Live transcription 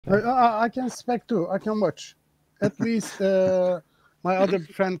I can spec too. I can watch. At least my other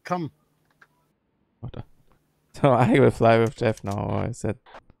friend come. So I will fly with Jeff now, or is that...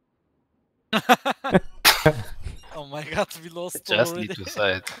 Oh my god, we lost Just already. need to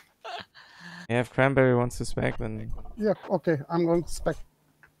decide. Yeah, if Cranberry wants to spec, then... Yeah, okay, I'm going to spec.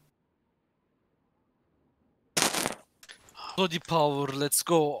 Bloody power, let's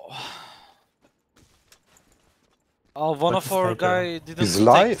go. Oh, one What of our sniper? guy didn't Is take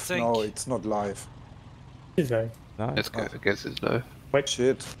live? tank. No, it's not live. This guy. No, Let's go. I guess it's low. Wait,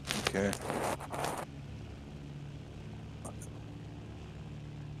 shit. Okay.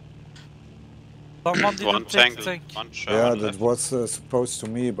 Someone didn't One take tank, tank. one Yeah, Sherman that left. was supposed to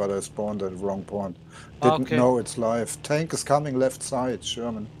me, but I spawned at the wrong point. Didn't Okay. know it's live. Tank is coming left side,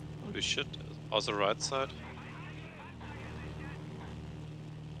 Sherman. Holy shit. Also right side.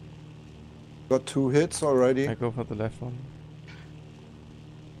 Got 2 hits already. I go for the left one.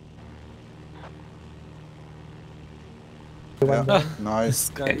 One down. Nice.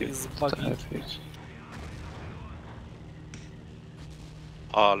 This guy is buggy.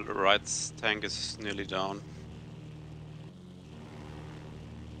 Right tank is nearly down.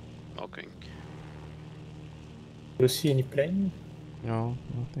 Smoking. Do you see any plane? No,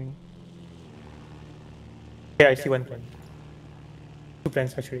 nothing. Yeah, I see one plane. 2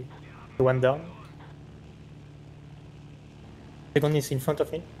 planes actually. The one down. Second is in front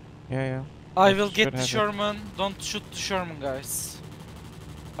of me. Yeah, yeah. I It will get should the have it. Sherman. Don't shoot the Sherman, guys.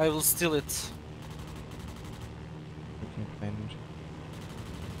 I will steal it. Looking plane.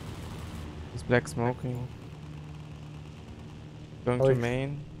 Is black smoking? Going Oh, to it's-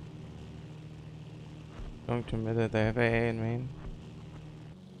 main. Going to middle. They have AA in main.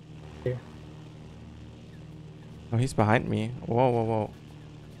 Yeah. Oh, he's behind me. Whoa, whoa, whoa.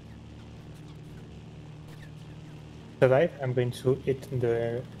 Survive. I'm going to hit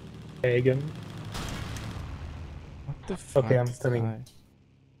the gun. What the fuck? Okay, I'm is coming. that?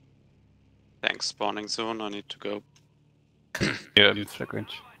 Tank spawning soon. I need to go Yeah, it's flag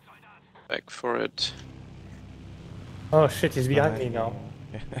range. back for it. Oh shit, he's behind me now.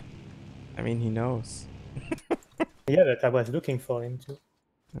 I mean, he knows. Yeah, but I was looking for him too.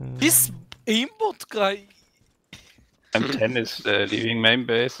 This aimbot guy. M10 is leaving main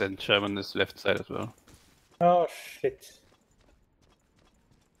base and Sherman is left side as well. Oh shit.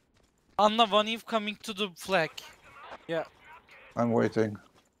 Anna, one Eve coming to the flag. Yeah, I'm waiting.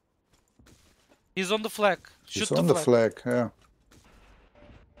 he's on the flag. Shoot He's on the flag, yeah.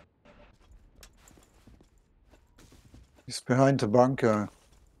 He's behind the bunker.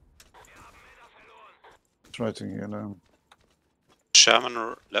 Try to get him.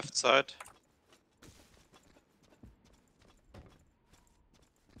 Sherman left side.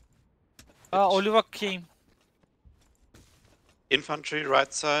 Ah, Oliver came. Infantry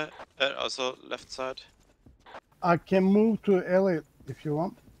right side. Also left side. I can move to Elliot if you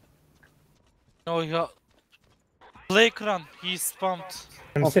want. No, yeah. Blake run. He's pumped.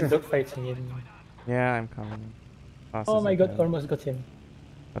 I'm Okay. still dogfighting him. Yeah, I'm coming. Fast Oh as my I god, can. almost got him.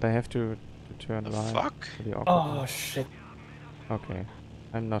 But I have to turn The right. fuck? Pretty awkward. Oh shit. Okay,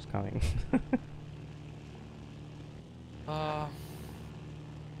 I'm not coming.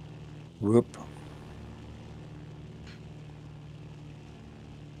 Whoop.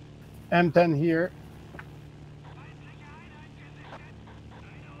 M10 here.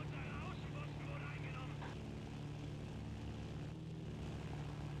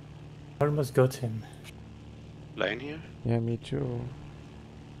 Almost got him. Lane here. Yeah, me too.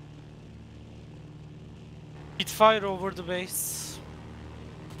 Hit fire over the base.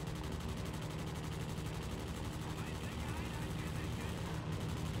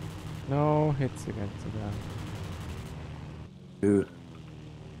 No hits against the gun. Dude.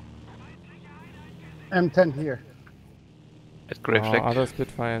 M10 here. At grey flag. Other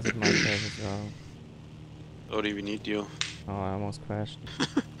Spitfires at my place as well. Odie, we need you. Oh, I almost crashed.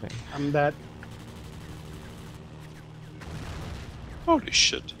 Okay. I'm dead. Holy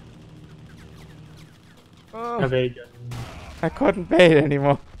shit. A very gun. I couldn't bait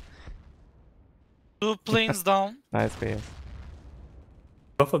anymore. 2 planes down. Nice base.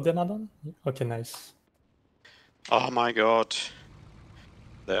 Both of them are done? Okay, nice. Oh my god.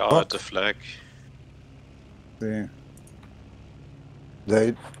 They are What? at the flag. They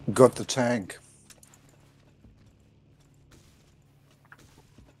got the tank.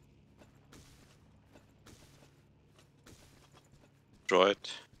 Destroyed.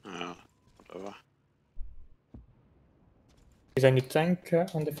 Whatever. Is any tank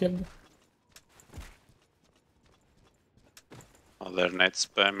on the field? Oh, they're net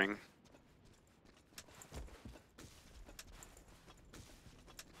spamming.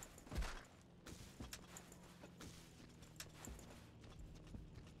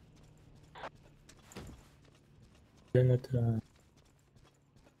 They're not.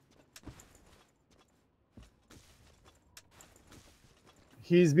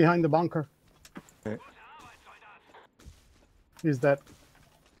 He's behind the bunker. Okay. He's dead.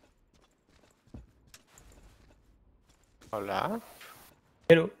 Hola.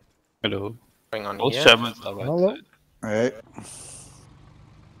 Hello. Hello. Going on Both here. Shermans are right Hello? side. Hey,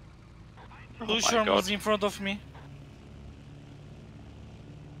 Oh Two my Shermans god. in front of me.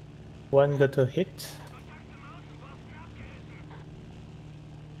 One got a hit.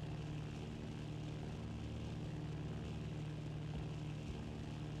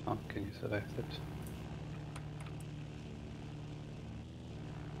 Oh, can you select it?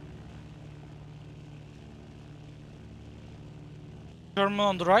 Sherman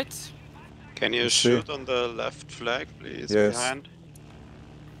on the right. Can you Let's see. shoot on the left flag, please? Yes. Behind?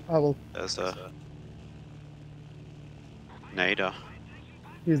 I will. There's a nader.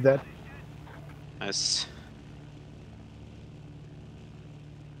 He's dead. Nice.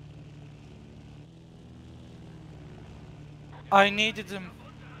 I needed him.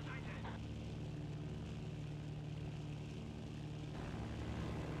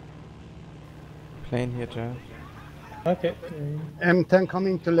 Plane here, Joe. Okay. M10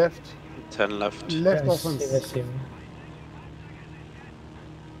 coming to left. 10 left. Left I offense. see him.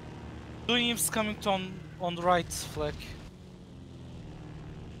 Two imps coming to on the right flag.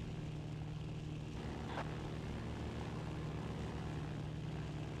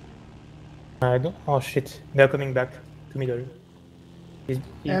 I don't. Oh shit! They're coming back to middle. He's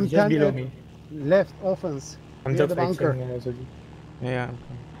M10 just below at me. Left offense. I'm near just the bunker. fighting Zodi. Yeah, I'm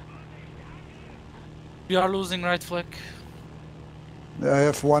coming. We are losing right flag. I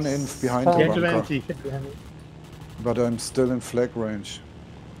have one inf behind Oh, the Into bunker, empty. Shit behind me. but I'm still in flag range.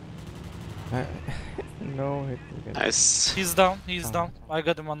 No hit again. Nice. He's down. He's down. I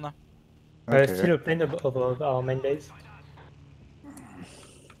got him on now. Still a plane above our main base.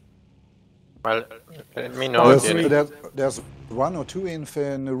 Well, let me know if you There's one or two inf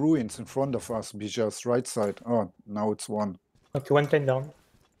in the ruins in front of us, be just right side. Oh, now it's one. Okay, one plane down.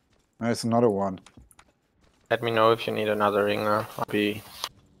 There's another one. let me know if you need another ringer. I'll be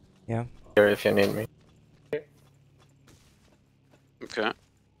Yeah. here if you need me. Okay.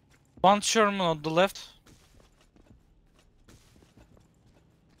 One Sherman on the left.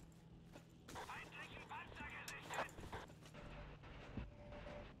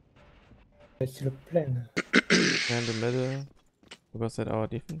 There's still a plane. We're in the middle. Was that our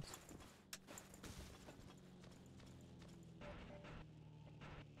defense?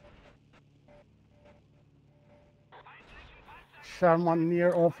 Sherman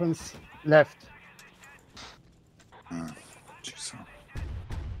near offense. Left. Jeez.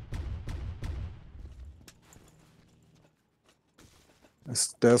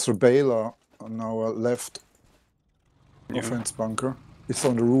 There's a Baylor on our left offense bunker. It's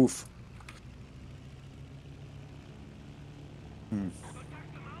on the roof.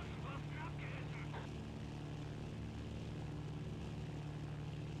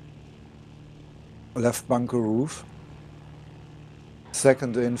 Left bunker roof.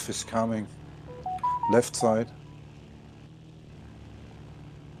 Second inf is coming. Left side.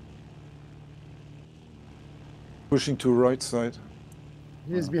 Pushing to right side.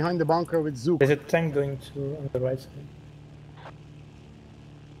 He's behind the bunker with Zook. There's a tank going to on the right side.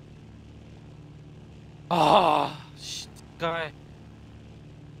 Ah, shit, guy.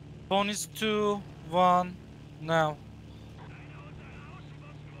 Phone is 2, 1, now.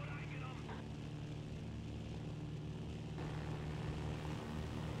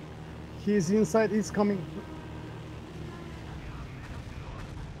 He's inside. He's coming.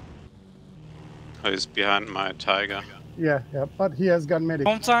 Oh, he's behind my tiger. Yeah, yeah. But he has got medic.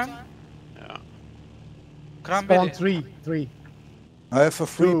 Home time. Yeah. Cranberry. Spawn 3. I have a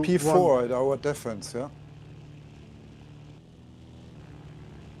free 2, P4 at our defense, yeah?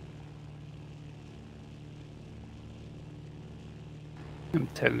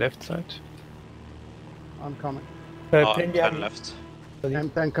 M10 left side. I'm coming. Oh, Plane 10 behind me. left.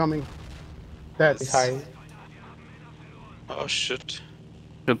 M10 coming. That's It's high. Oh shit.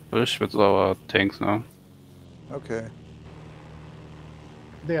 Should push with our tanks now. Okay.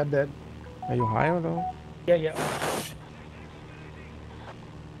 They are dead. Are you high or low? Yeah, yeah.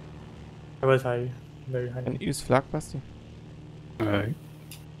 I was high. Very high. Can you use flag, Basti?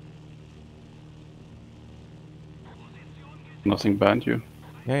 Nothing behind you.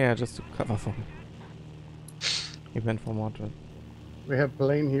 Yeah, just to cover for me. He went for Mordred. We have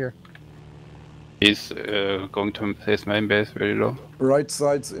plane here. He's going to his main base very low. Right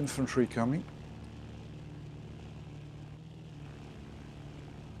side's infantry coming.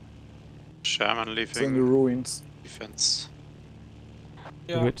 Sherman It's in the leaving ruins. defense.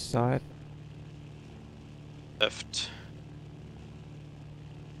 Yeah. Which side? Left.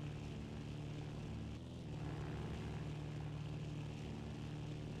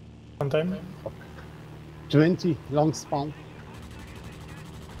 One time. 20 long spawn.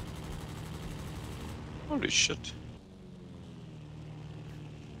 Holy shit.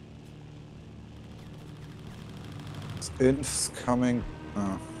 Inf's coming.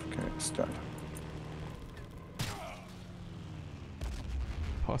 Oh, okay, it's dead.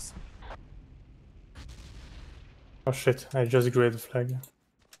 Pause. Oh shit, I just grabbed the flag.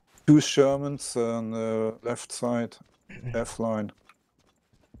 2 Shermans on the left side, F line.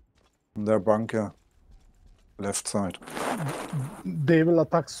 In their bunker, left side. They will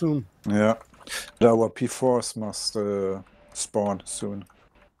attack soon. Yeah, our P4s must spawn soon.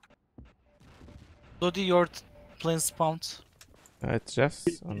 Dodi, your plane spawned. It's Jeff's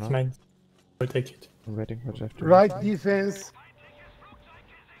or It's not? mine. I'll take it. I'm waiting for Jeff to Right defense.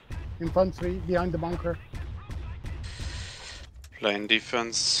 Infantry behind the bunker. Plane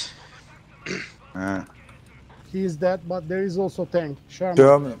defense. Yeah. He is dead, but there is also tank.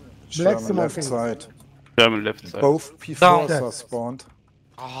 Sherman. German left smoking. side. German left side. Both P4s Down. are spawned.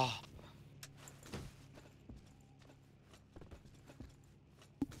 Ah,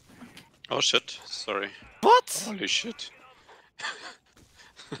 Oh shit, sorry. what? Holy shit.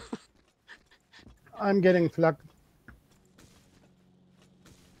 I'm getting flagged.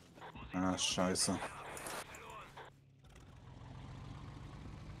 Ah, scheiße.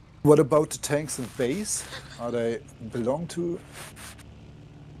 What about the tanks and base? Are they belong to?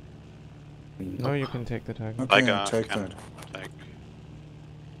 No, you can take the tiger. Okay, Tiger take can that. take.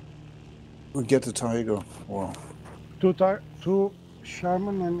 We get the tiger. Wow. Two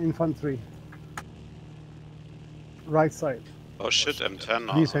Sherman and infantry. Right side. Oh shit, M10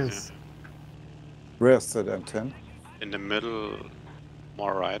 now. Defense. Where's that M10? In the middle,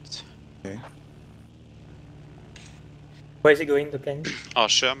 more right. Okay. Where is he going, the plane? Oh,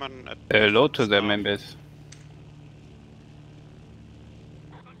 Sherman at Low to their main base.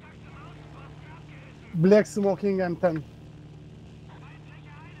 Black smoking M10.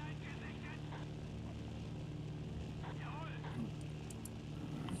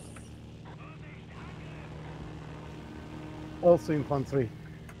 Also infantry.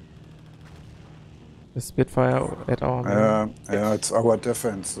 The Spitfire at our main. Yeah, it's our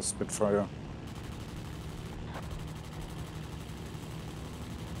defense, the Spitfire.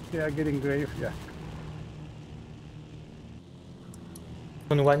 They are getting grave, yeah.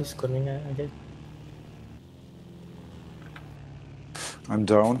 One is coming, I guess. I'm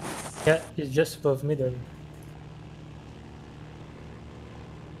down. Yeah, it's just above middle.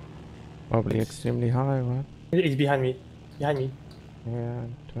 Probably extremely high, right? It's behind me. Behind me. Yeah,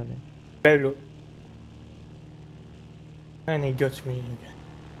 I'm turning. Very low. And he got me.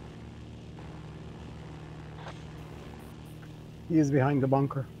 He is behind the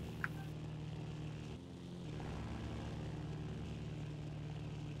bunker.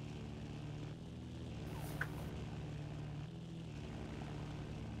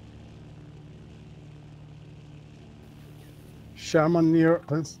 Sherman near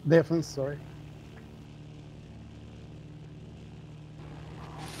defense, sorry.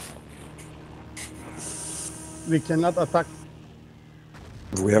 We cannot attack.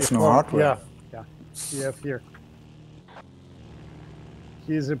 We have no before- hardware. Yeah. We have here.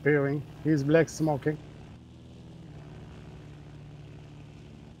 He is repairing. He is black smoking.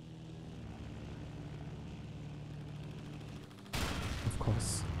 Of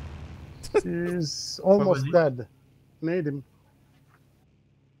course. He is almost dead. Made him.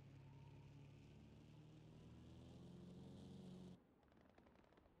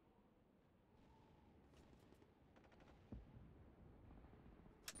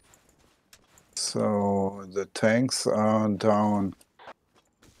 So the tanks are down.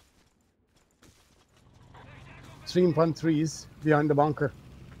 3 infanteries behind the bunker.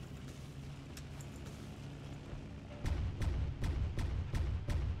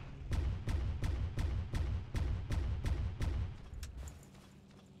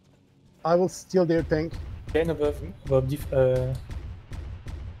 I will steal their tank. Plane above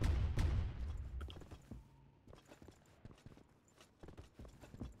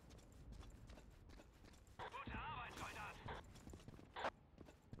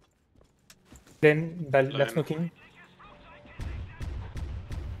Plane, left smoking.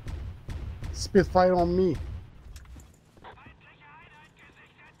 Spitfire on me.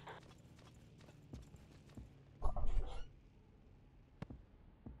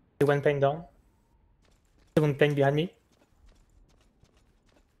 One plane down. Second plane behind me.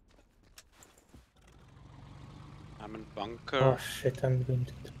 bunker. Oh shit, I'm going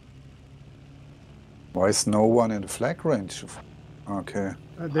to. Why is no one in the flag range? Okay.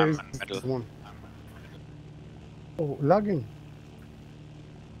 There I'm is in middle. one. Oh, lagging.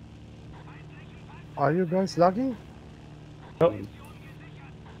 Are you guys lagging? Nope.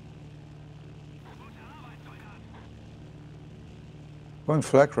 Go in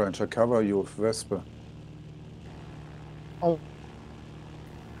flag range, I cover you with Vesper. Oh,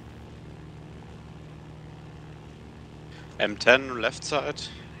 M10 left side.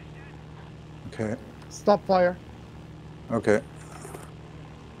 Okay. stop fire. Okay.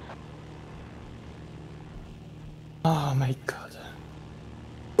 Oh my god.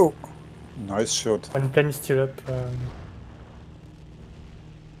 Oh, nice shot. One plane is still up.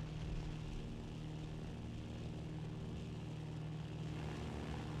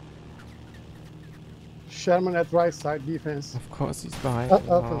 Sherman at right side defense. Of course he's behind.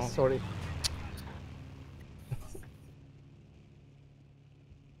 Alpha, sorry.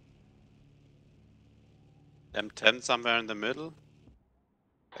 M10 somewhere in the middle.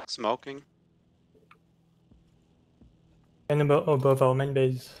 Like smoking. And above our main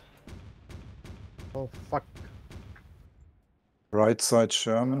base. Oh, fuck. Right side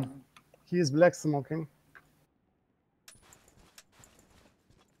Sherman. He is black smoking.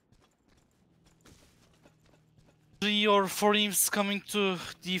 Three or four imps coming to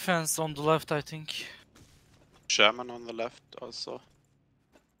defense on the left, I think. Sherman on the left also.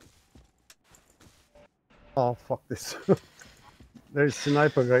 Oh, fuck this. There is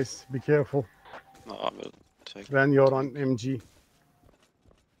sniper, guys. Be careful No, I will take. when you're on MG.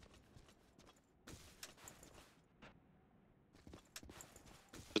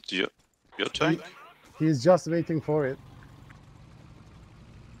 But your tank? He's just waiting for it.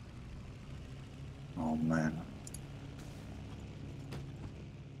 Oh man.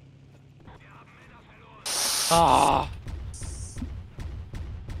 Ah!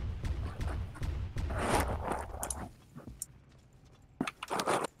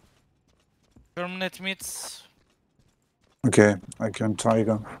 German at mids. Okay, I can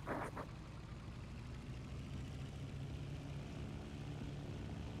Tiger.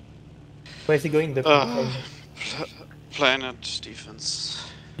 Where is he going? The Planet defense.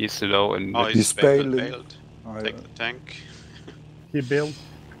 He's low and Oh, He's bailed. bailing. Take the tank. He built.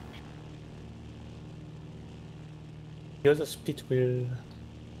 The other split will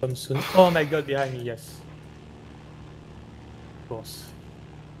come soon. Oh my god, behind me, yes. Of course.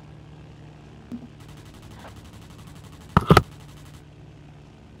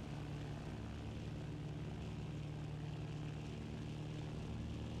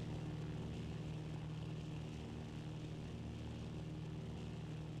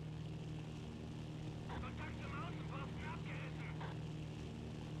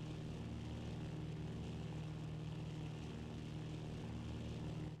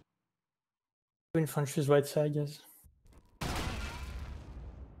 Infantry's right side, yes.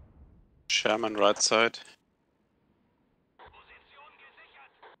 Sherman right side.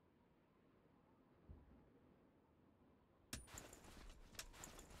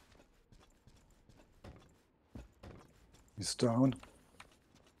 He's down.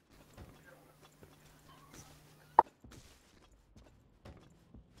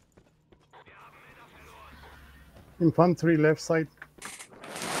 Infantry left side.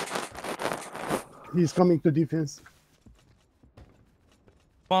 He's coming to defense.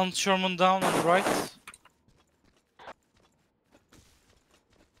 One Sherman down on the right.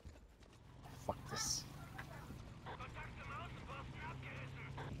 Fuck this.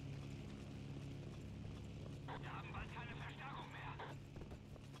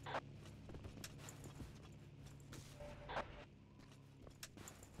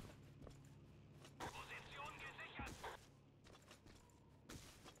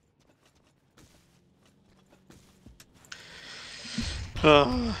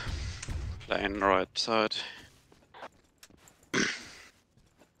 Plane right side. I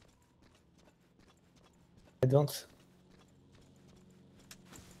don't.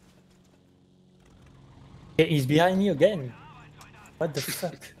 Okay, he's behind me again. What the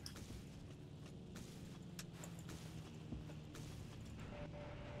fuck?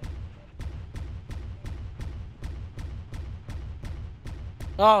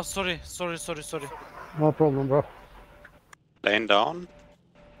 Oh, sorry. No problem, bro. Plane down.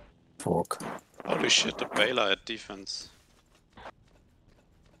 Fuck. Holy shit, the bailer at defense.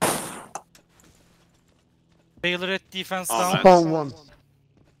 Baylor at defense Oh, down. nice. Spawn one.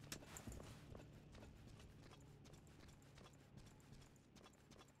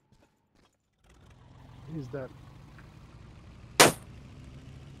 He's dead.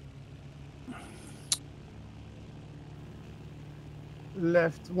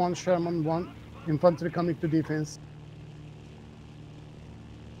 left, one Sherman, one infantry coming to defense.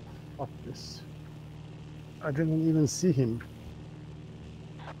 Fuck this. I didn't even see him.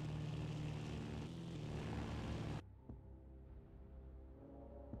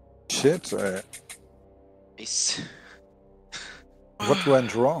 Shit, Nice. what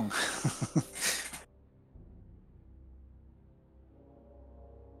went wrong?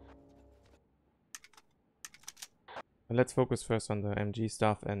 Let's focus first on the MG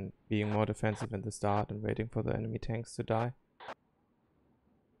stuff and being more defensive in the start and waiting for the enemy tanks to die.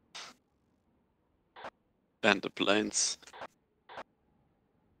 And the planes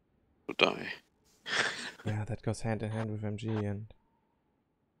to die. Yeah, that goes hand in hand with MG and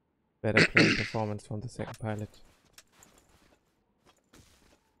better plane performance from the second pilot.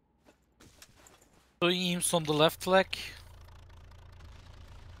 2 EMs on the left flank.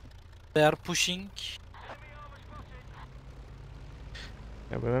 They are pushing.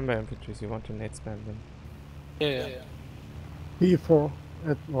 Yeah, remember infantries, you want to nade spam them. Yeah. P4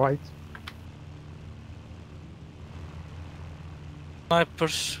 at right.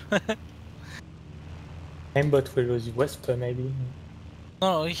 Snipers. Aimbot will lose west maybe.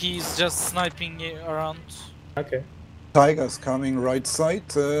 No, he's just sniping around. Okay. Tiger's coming right side.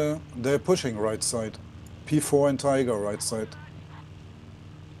 They're pushing right side. P4 and Tiger right side.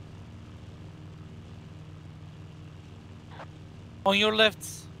 On your left.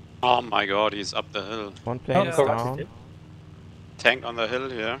 Oh my god, he's up the hill. One plane is correct, down. it. Tank on the hill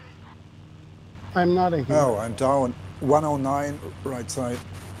here. I'm nodding him. Oh, I'm down. 109 right side.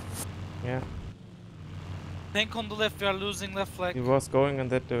 Yeah, Tank on the left, we are losing left flank. he was going in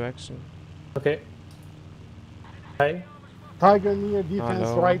that direction. Okay. Hi. Tiger near defense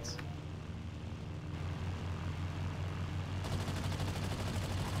Hello. right.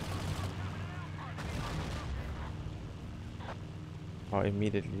 Oh,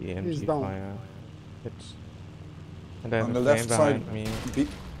 immediately He's MG down. fire. Hit. And I have On a the plane left behind side, me.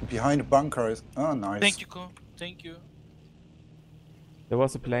 behind bunker is. Oh, nice. Thank you, Ko. Thank you. There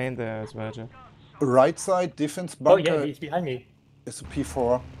was a plane there as well, Jeff. Right side, defense Oh bunker yeah, he's behind me. is a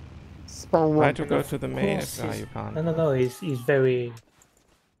P4. Spawn Try one. to go to the main course if he's- you can't. No, he's very.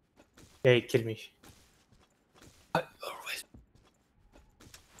 Yeah, he killed me.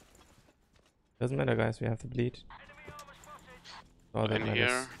 Doesn't matter, guys, we have to bleed. All that In matters.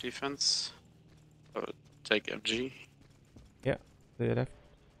 here, defense. Take MG. To your left.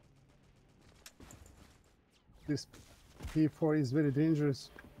 This P4 is very dangerous.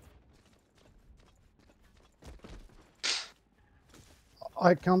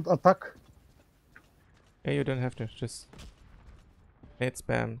 I can't attack. Yeah, you don't have to. Just nade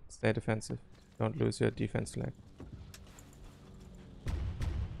spam, stay defensive. Don't lose your defense flag.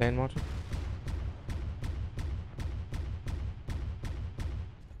 Plane mortar.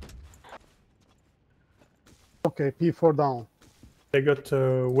 Okay, P4 down. They got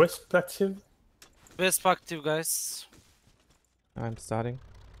west active. West active, guys. I'm starting.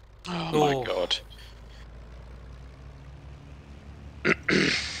 Oh No. my god.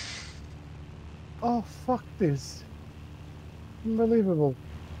 Oh, fuck this. Unbelievable.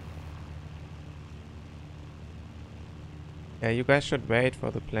 Yeah, you guys should wait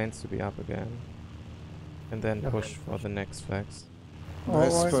for the planes to be up again. And then Okay. push for the next flags.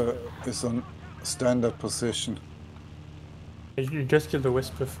 Vesper is on standard position. You just kill the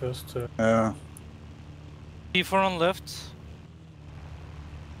Whisper first. P4 on left.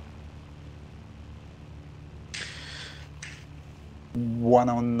 One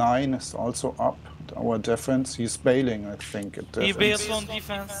on 9 is also up. Our defense. He's bailing, I think. At He defense. bails on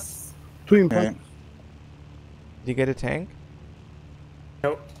defense. Two infantry. Okay. Did you get a tank?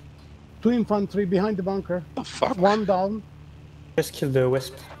 No, Two infantry behind the bunker. Oh fuck. One down. just kill the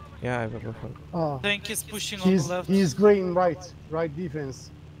Wisp. Yeah, I have a weapon. Ah, Tank is pushing on the left. he's green right. Right defense.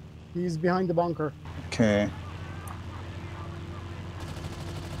 He's behind the bunker. Okay.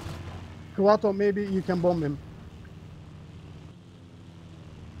 Kuato, maybe you can bomb him.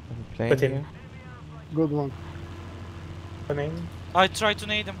 I have a plane Put him. here. Good one. Coming. I try to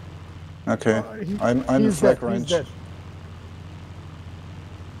nade him. Okay. He- I'm in he's flag dead, he's range. dead.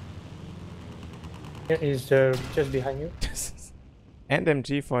 Yeah, he's just behind you. And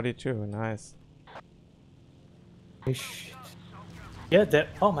MG42, nice. Oh, shit. Yeah, they're.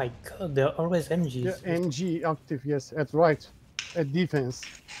 Oh my god, they're always MGs. Yeah, NG active, yes, at right. At defense.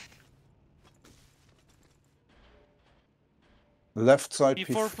 Left side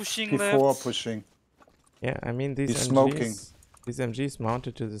P4 pushing P4 left. pushing. Yeah, I mean these He's MGs, smoking. these MGs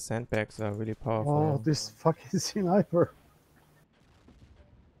mounted to the sandbags are really Oh, powerful. this fucking sniper.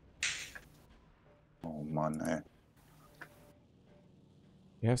 Oh man,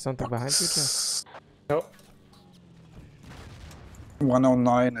 You have something behind you, Jeff? No.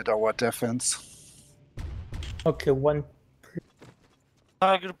 109 at our defense. Okay, one.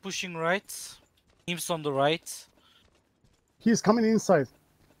 Tiger pushing right. Teams on the right. He's coming inside.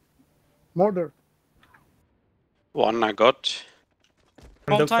 Mortar. One I got.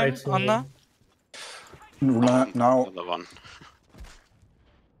 Wrong time, Dogfighting. Anna. Now, Another one.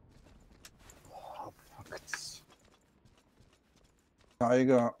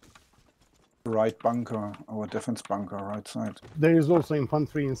 Tiger, right bunker, our defense bunker, right side. There is also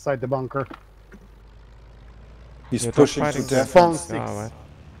infantry inside the bunker. He's You're pushing to dogfighting defense. Six. Ah, right.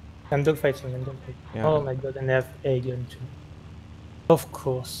 I'm dogfighting, I'm dogfighting. Yeah. Oh my god, and I have a gun too. Of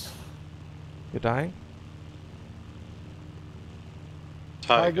course. You're dying?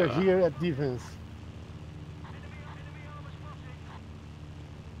 Tiger Tiger. here at defense.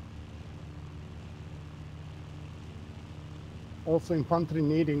 Also infantry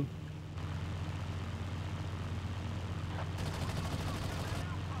needing.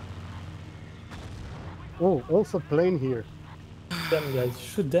 Oh, also plane here. Them guys,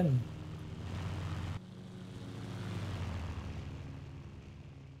 shoot them.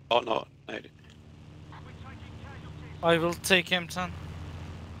 Oh no, 90. I will take M10.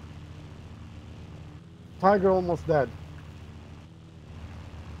 Tiger almost dead.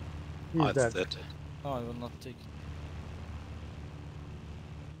 He's Oh, it's dead. dead. No, I will not take it.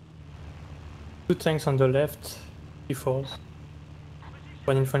 Two tanks on the left. P4s.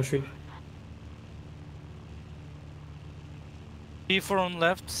 One infantry. P4 on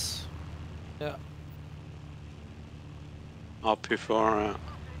left. Yeah. Oh, P4.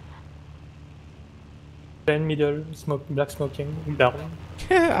 Plane middle, smoke, black smoking, down.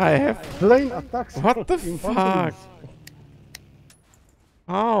 I have. Plane attacks. What the infantry. fuck?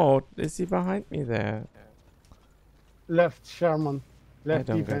 How is he behind me there? Left Sherman. I Left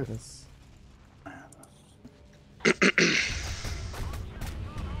don't get defense. this.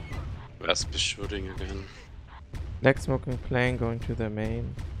 Wasp is shooting again. Black smoking plane going to the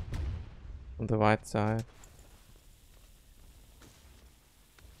main. On the right side.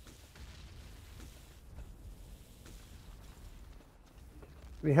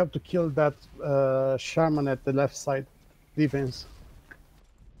 We have to kill that Sherman at the left side. Defense.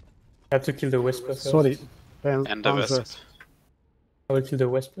 I have to kill the Whisper first. Sorry. And the Panzer. Wasp. I will kill the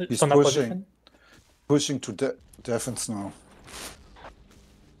Whisper. He's Standard pushing. position. Pushing to defense now.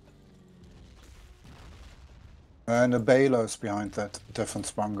 And a Baylor is behind that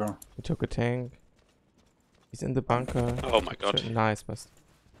defense bunker. He took a tank. He's in the bunker. Oh my god. Shit, nice, but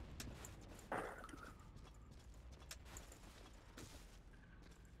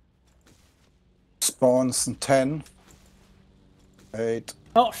Spawns in 10, 8,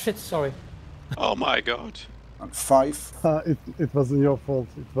 Oh shit, sorry. Oh my god. and 5, It wasn't your fault.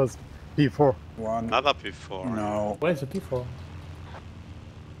 It was P4. 1. Another P4. No. Where's the P4?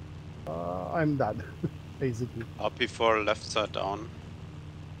 I'm dead, basically. Oh, P4 left side down.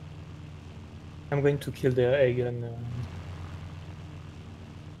 I'm going to kill the A-gun.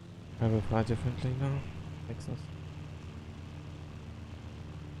 I will fly differently now. Makes sense.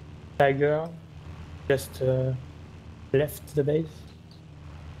 Tiger. Just left the base.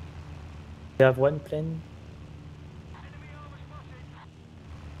 They have one plane.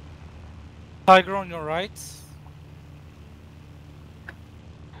 Tiger on your right.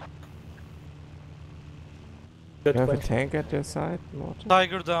 Got You have a one. tank at your side, Morton?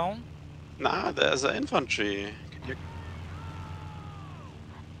 Tiger down. Nah, there's an infantry. Can you...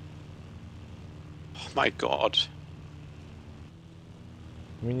 Oh my god.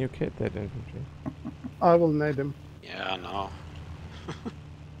 I mean, you killed that infantry. I will nade him. Yeah, no.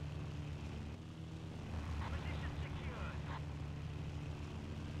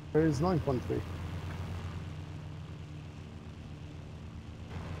 There is no infantry.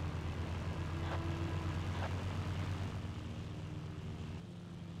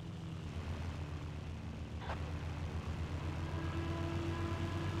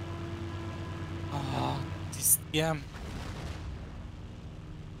 Ah, this DM.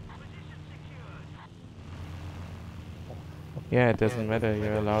 Yeah, it doesn't matter.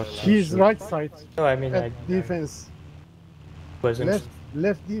 You're allowed to He's shoot. right side. No, I mean, I At defense. wasn't.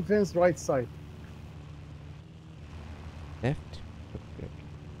 Left defense, right side. Left? Okay.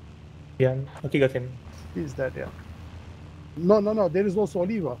 Yeah. Okay, got him. He's dead, yeah. No. There is also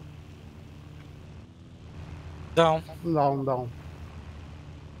Oliva. Down. Down.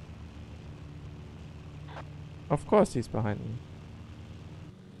 Of course he's behind me.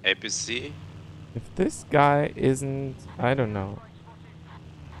 APC. If this guy isn't... I don't know.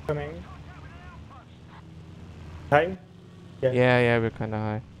 Coming. Time. Yeah, we're kinda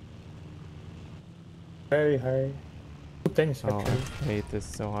high. Very high. 2 planes Oh, actually. I hate this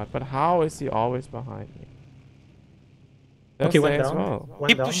so hard. But how is he always behind me? Okay, one Thursday as down. well. One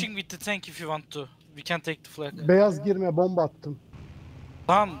Keep down. pushing with the tank if you want to. We can take the flag. Beyaz girme, bomba attım.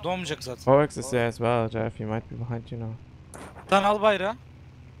 Tamam doğmayacak zaten. Forex is there as well, Jeff. He might be behind you now. Sen al bayrağı.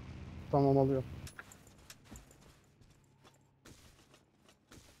 Tamam alıyorum.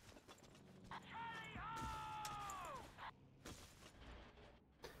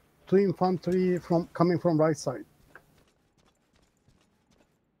 Two infantry coming from right side.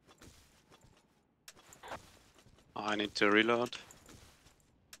 I need to reload.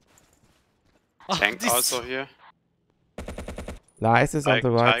 Ah, Tank this- also here. Lies is on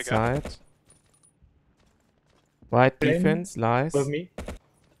the right Tiger. side. Right Plane defense, Lies. Above me.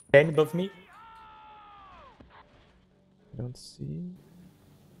 Plane above me. I don't see.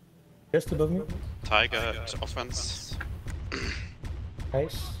 Just above me. Tiger at offense.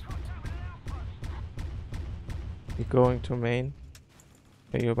 Nice. He going to main.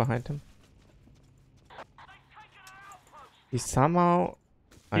 Are you behind him? He somehow.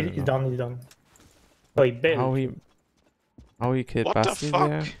 I don't He's know done, he's done. Oh, he bailed. how he killed What the Basti fuck?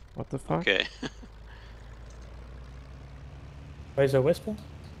 there. What the fuck? Okay. Where's the Whisper?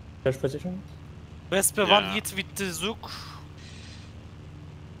 Search position. Vespe Yeah. one hit with the Zook.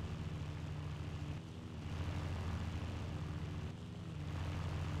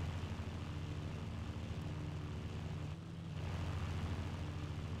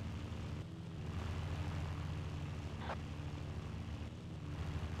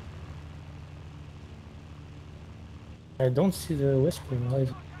 I don't see the Whisper now.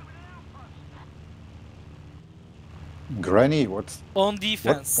 Granny, what's On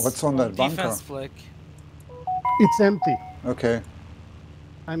defense. what's on that bunker? Defense flag. It's empty. okay?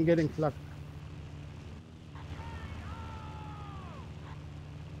 I'm getting flagged.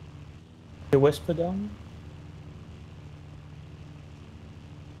 The Whisper down.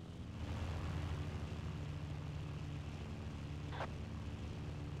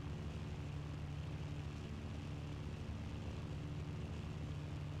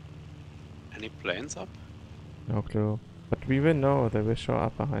 Any planes up? No clue. But we will know. They will show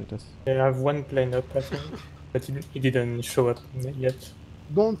up behind us. I have one plane up, I think. But he didn't show up yet.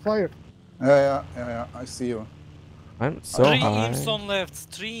 Don't fire. Yeah, I see you. I'm so Three high. imps on left.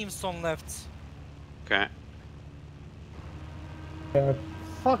 3 imps on left. Okay.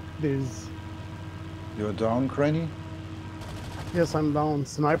 Fuck this. You're down, Granny? Yes, I'm down.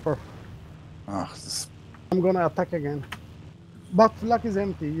 Sniper. Ah, this, I'm gonna attack again. But flag is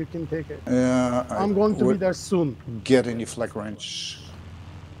empty. You can take it. yeah. I'm going to be would there soon. Get any flag range.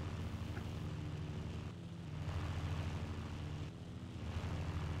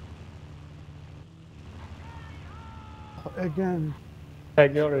 Again.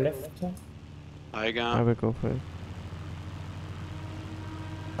 Tiger left. I Tiger. will go for it.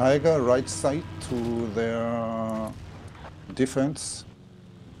 Tiger right side to their defense.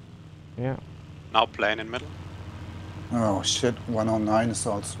 Yeah. Now plane in middle. Oh shit, 109 is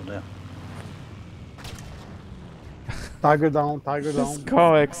also there. Tiger down. Tiger This down.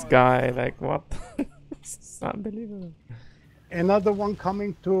 Coex guy, like what? It's unbelievable. Another one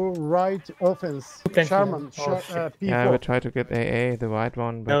coming to right offense. Thank you. Sherman. Oh, shit. P4. Yeah, I will try to get AA, the white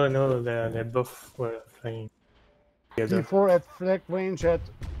one, but No, they both were flying together. P4 at flag range at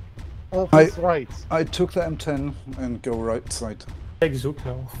offense right. I took the M10 and go right side. Take Zook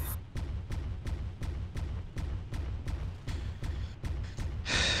now.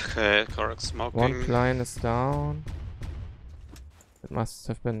 Okay, correct smoking. one line is down. It must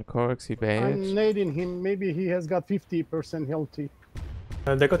have been Corex, he I'm bailed. nading him. Maybe he has got 50% healthy.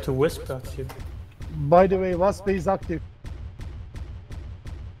 They got to Whisper too. By the way, Wasp is active.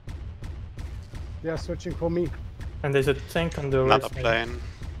 They are searching for me. And there's a tank on the Another right side. plane.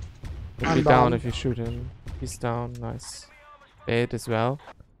 He'll I'm be down down. if you shoot him. He's down, nice. Bailed as well.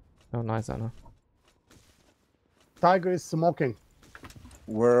 Oh, nice, Anna. Tiger is smoking.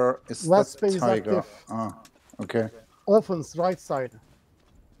 Where is Wasp that is Tiger? active. Ah, okay. Offense right side.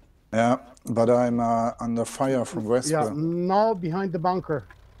 Yeah, but I'm under fire from Yeah, Western. now behind the bunker.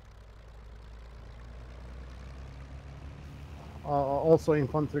 Also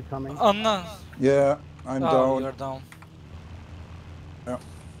infantry coming. Anna. Yeah, I'm Oh, down. you're down.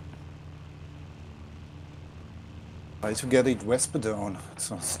 Try to get it Wesper down. It's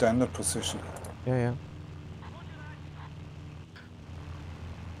a standard position. Yeah, yeah.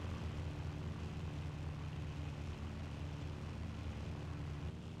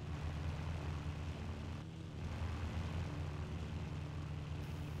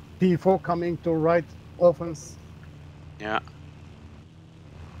 P4 coming to right offense. Yeah.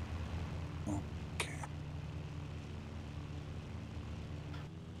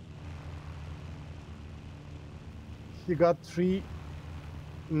 You got 3.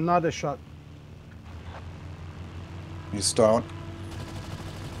 Not a shot. He's down.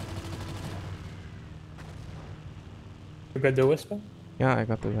 You got the whisper? Yeah, I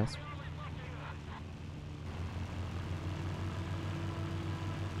got the rest.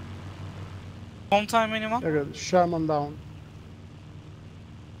 Home time anyone? I got Sherman down.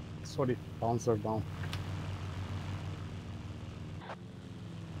 Sorry, bouncer down.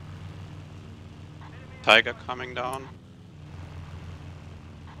 Tiger coming down.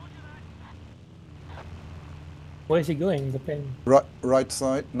 Where is he going? The plane. Right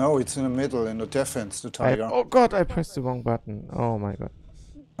side. No, it's in the middle, in the defense, the Tiger. Oh god, I pressed the wrong button. Oh my god.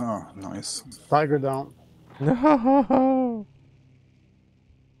 Oh, nice. Tiger down. No.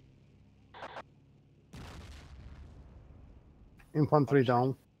 Infantry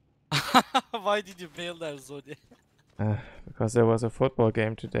down. Why did you bail there, Zodi? Because there was a football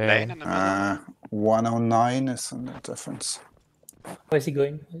game today. Lane in the middle. 109 is in the defense. Where is he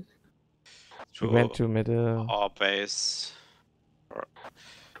going? We went to middle. Our base. Or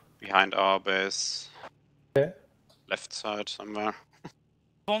behind our base. Yeah. Left side somewhere.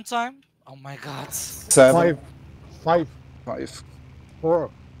 Home time? Oh my god. 7. 5, 5.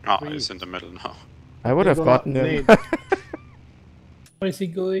 4. Oh, Three. he's in the middle now. I would have They're gonna gotten him. nade. Where is he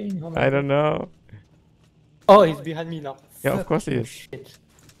going? Oh my I God. don't know. Oh, he's behind me now. Yeah, of course he Fucking is. Shit.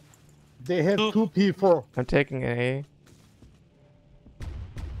 They have 2 P4. I'm taking A.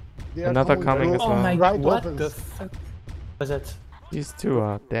 They are Another coming through as Oh well. my right what offense. the fuck was that? These two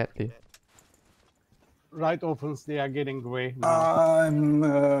are deadly. Right offense, they are getting gray now.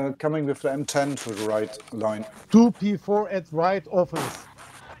 I'm coming with the M10 to the right line. 2 P4 at right offense.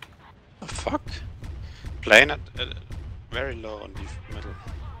 The fuck? Plane at very low on the middle.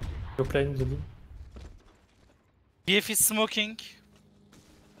 You're playing the game? BF is smoking.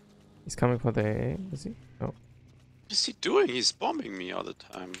 He's coming for the A, is he? No. What is he doing? He's bombing me all the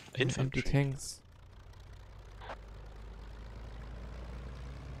time. Empty Infantry. tanks.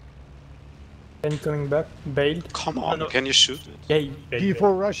 Then coming back, bailed. Come on, no. can you shoot it? Yeah, he bailed.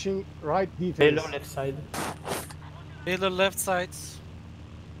 P4 rushing right defense. Bailed on left side. Baylor left side.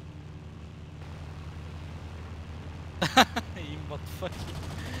 What the fuck?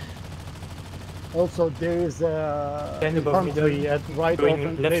 Also, there is a Then above middle, infantry at right going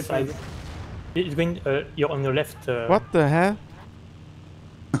offense. left side. He's going. You're on your left. What the hell?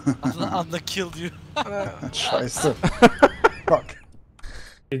 Anna killed you. Scheiße. Fuck.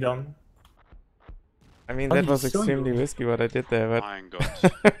 You're down. I mean, Oh, that he's was so extremely low. risky what I did there, but... My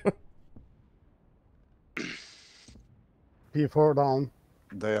god. P4 down.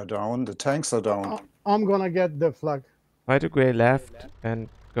 They are down. The tanks are down. I'm gonna get the flag. Try to gray left and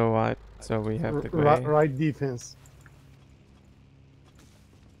go right, so we have the gray. Right defense.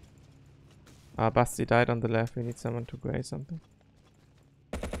 Basti died on the left, we need someone to gray something.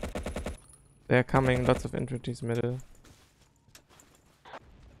 They're coming, lots of infantry's middle.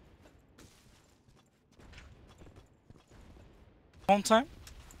 Home time?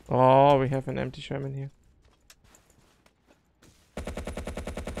 Oh, we have an empty Sherman here.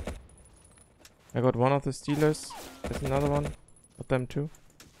 I got one of the Steelers. There's another one. Got them too.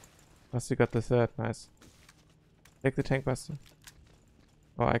 Basti got the third, nice. Take the tank, Basti.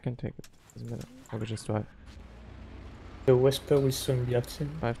 Oh, I can take it. Doesn't matter. I will just drive. The Whisper will soon be active.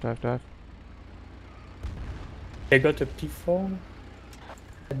 Drive. They got a P4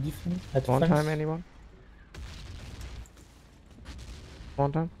 at defense. At One flanks. time, anyone?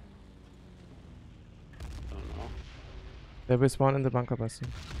 One time? Don't know. There is one in the bunker, Basti.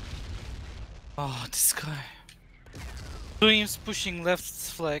 Oh, this guy. Dreams pushing left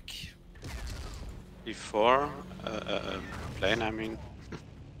flag. Before plane, I mean.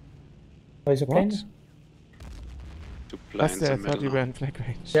 Where is the plane? What? Two planes Basti, I in the thought you middle. were in flag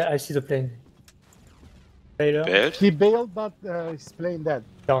range. Yeah, I see the plane. Bailed. Bailed. He bailed, but he's playing dead.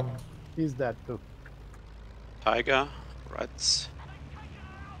 Down. He's dead too. Tiger. Rats.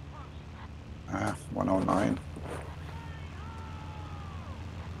 109.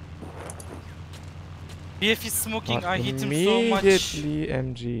 BF is smoking, But I hit him so much. immediately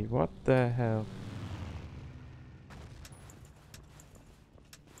MG. What the hell?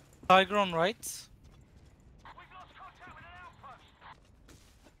 Tiger on right.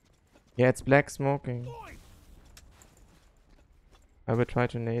 Yeah, it's black smoking. I will try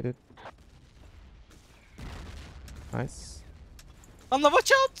to nade it. Nice. Anna,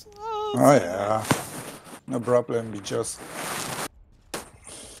 watch out! Oh yeah. No problem. We just...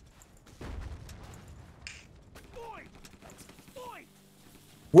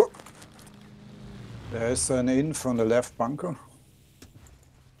 Whoop. There's an in from the left bunker.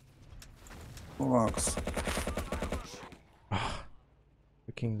 Works.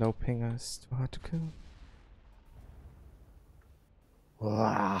 Freaking low pinger is too hard to kill.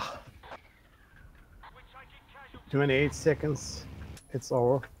 Wow. 28 seconds. It's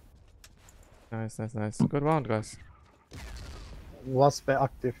over. Nice, nice, nice. Good round, guys. Wasp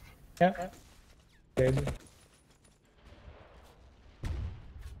active. Yeah. Good.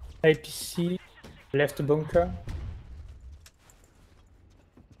 APC, left bunker.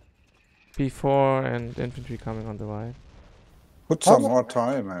 P4 and infantry coming on the right. Put some more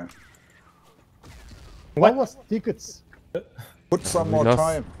time, man. What was tickets? Put some We more lost.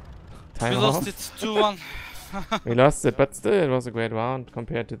 time. Time We off. lost it 2-1. We lost it, but still it was a great round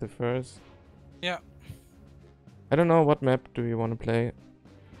compared to the first. Yeah. I don't know what map do you want to play.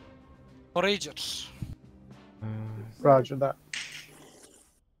 Forager. Roger that.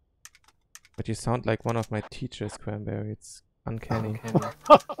 But you sound like one of my teachers, Cranberry. It's uncanny.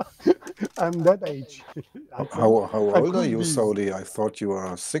 I'm that age. How old are could you, be. Saudi? I thought you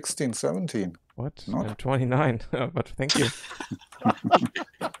were 16, 17. What? Not? I'm 29, but thank you.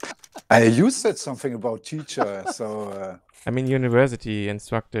 You said something about teacher, so I mean university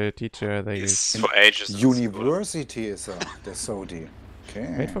instructor, teacher, they He's use. for ages. in school. university is the Saudi.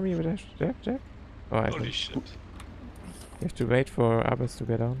 Okay. Wait for me with Jeff? Oh, I Holy think shit. you have to wait for others to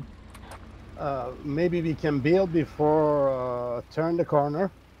get on. Maybe we can build before turn the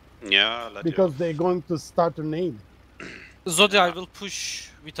corner Yeah, let because they're going to start to name. Zodi, I will push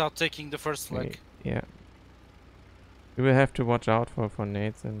without taking the first leg. Yeah. We will have to watch out for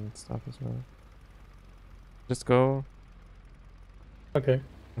nades and stuff as well. Just go. Okay.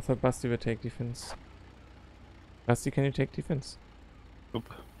 I thought Basti would take defense. Basti, can you take defense?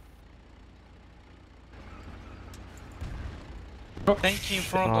 Oop. Tank in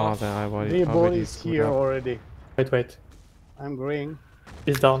front Oh, of. then I The boy already is screwed here up. already. Wait. I'm graying.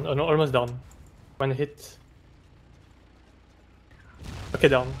 He's down. Oh, no, almost down. One hit. Okay,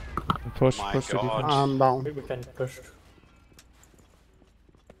 down. Push, My push the God. defense. I'm down. We can push.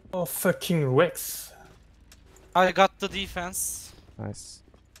 Oh, fucking Rex. I got the defense. Nice.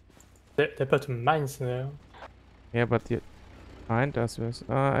 They put mines there. Yeah, but you behind us was.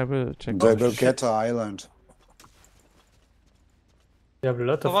 I will check. They the- will get the island. They have a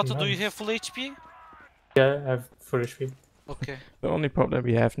lot of What mines. do you have full HP? Yeah, I have full HP. Okay. The only problem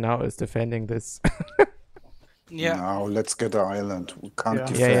we have now is defending this. Yeah. Now let's get the island. We can't Yeah.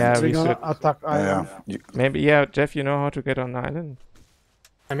 defend. Yeah, We're we gonna should- attack island. Maybe, yeah, Jeff, you know how to get on the island?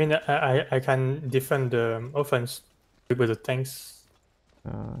 I mean, I can defend the offense with the tanks.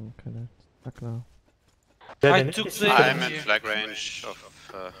 I'm kinda stuck now. Then I an- took the- I'm in Yeah. flag range of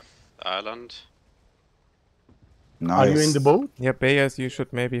the island. Nice. Are you in the boat? Yeah, Bayers, you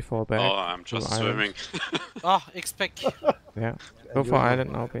should maybe fall back. Oh, I'm to just island. swimming. Ah, expect. Yeah. Go for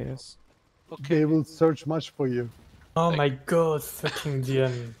island now, Bayers. Okay. They will search much for you. Oh my god, fucking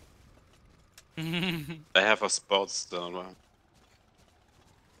DM. I have a sports still.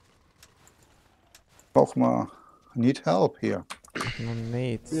 Brauch mal. Need help here. No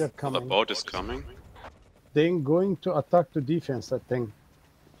nades. We are The coming. boat is coming. They're going to attack the defense, I think,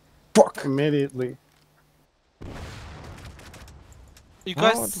 Fuck! immediately. You Oh,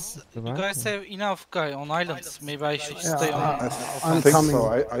 guys, the you right guys one. have enough guy on islands. Maybe I should Yeah, stay on. I'm think coming.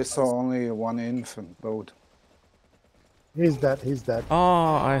 so. I saw only one infant boat. He's dead. He's dead.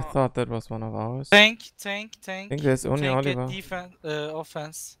 Oh, I thought that was one of ours. Tank. I think there's only Tank Oliver. at defense,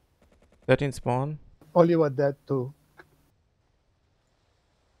 offense. 13 spawn. Oliver dead too.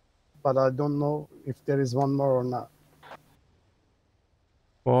 But I don't know if there is one more or not.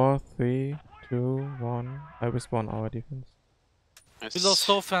 4, 3, 2, 1. I will spawn our defense. Nice. We lost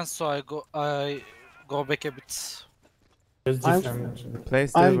offense, so I go back a bit. Just I'm- defend. The play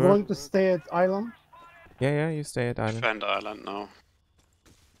still I'm work. going to stay at island. Yeah, you stay at island. Defend island now.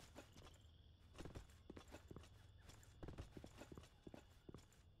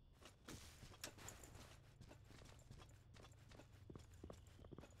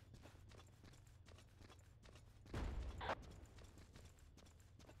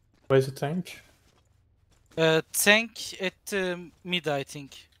 Where's the tank? Tank at mid, I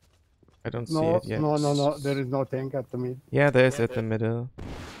think. I don't see No, it yet. no. There is no tank at the mid. Yeah, there's at the middle.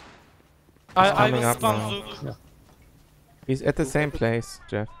 I coming will up spam now. Zook. He's at the same place,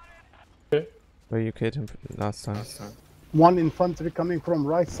 Jeff. Okay. Where you killed him last time. One infantry coming from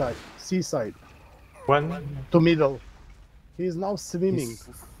right side, seaside, One. to middle. He is now swimming. He's-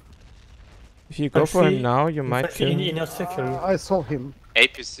 If you go for him Actually, now, you might kill in him. inner circle. I saw him.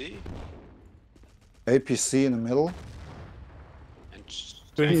 APC APC in the middle. and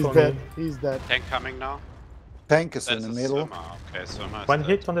Doing He's for dead. me. He's dead. tank coming now. Tank is That's in a the middle. swimmer. Okay, swimmer is One dead.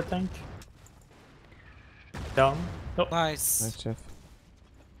 hit on the tank. Down. No. Nice. Nice, Jeff.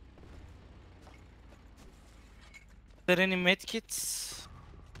 there any medkits?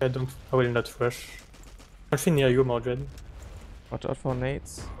 I will not rush. Something near you, Mordred. Watch out for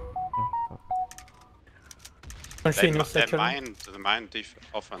nades. Oh, fuck. Something in your They second. mine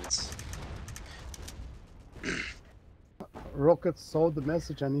offense. Rocket saw the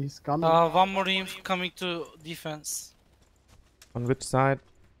message and he's coming. One more inf coming to defense. On which side?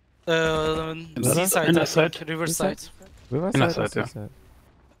 Seaside, Inner I think. side. Riverside. Riverside Inner or side, yeah. seaside?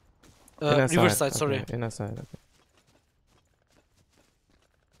 Inner side, Riverside, sorry. okay, inner side, okay.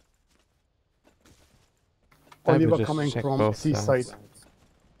 I will Oliver just coming check from both seaside. sides.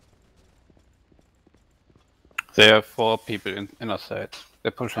 There are 4 people in inner side.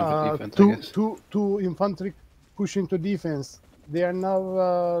 They're pushing the defense, I guess. Two infantry pushing to defense. They are now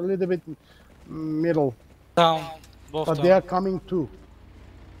a little bit middle, Down. Both but down. they are coming too.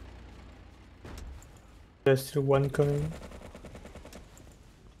 There's still one coming.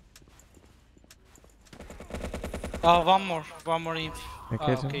 One more inf.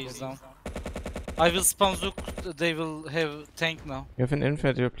 Okay, Okay, he's down. I will spawn Zook, they will have tank now. You have an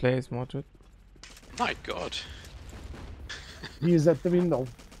infant at your place, Mordred. My god. He is at the window.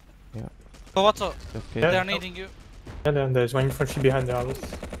 Kovato, Okay. they are needing you. And then there's one infantry behind the house.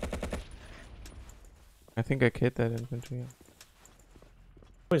 I think I killed that infantry.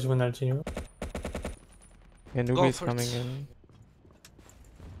 Who is one Altino? Yeah, Nubi's for coming it. in.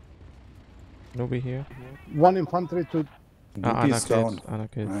 Nubi here. One infantry to. Ah, He's down. Anna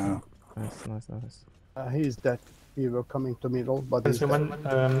killed. Yeah. Nice. He is dead. He will coming to middle, but Does he's dead.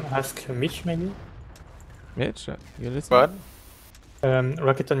 someone ask Mitch maybe? Mitch, you listen? What?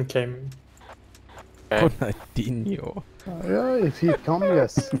 Rocketon came. Ronaldinho. Yeah, if he come,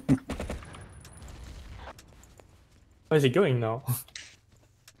 yes. Where is he going now?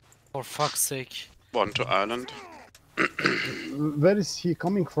 For fuck's sake. One to island. Where is he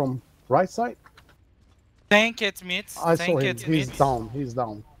coming from? Right side? Tank at mid. I saw Tank him. at He's mid. down. He's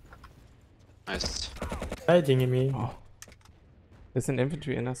down. Nice. Hiding me. Oh. There's an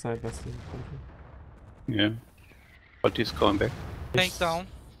infantry inner side, Basti. Yeah. But he's going back. Tank down.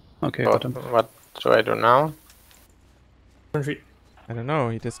 Okay, got him. What do I do now? Infantry. I don't know,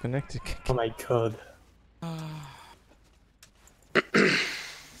 he disconnected. Oh my god.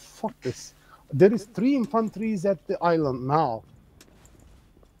 Fuck this. There is 3 infantries at the island now.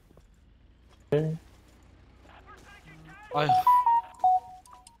 Okay.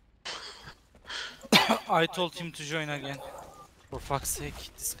 I told him to join again. For fuck's sake,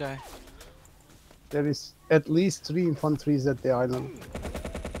 this guy. There is at least 3 infantries at the island.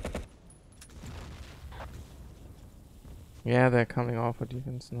 Yeah, they're coming off for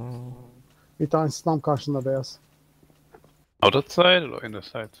defense now. Bir tanesi tam karşında beyaz. Outer side or inner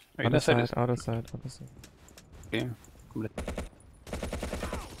side? Inner side is outer side. okay.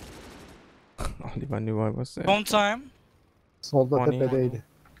 Oliver knew I was there. On time. Solda Bonnie. tepedeydi.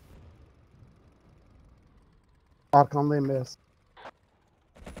 Arkandayım beyaz.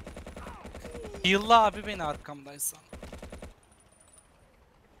 Heal'la abi beni arkamdaysan.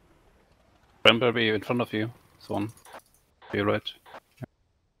 Bramble in front of you. This one. To your right.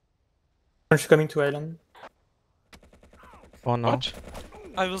 Infantry coming to island. Oh no. What?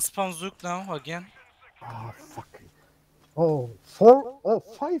 I will spawn Zook now again. Ah, fuck. Oh, 4, oh,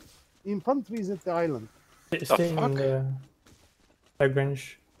 5 infantries at the island. Staying on fuck? the back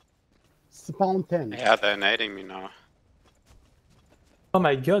bench. Spawn 10. Yeah, they're nading me now. Oh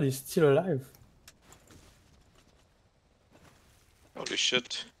my god, he's still alive. Holy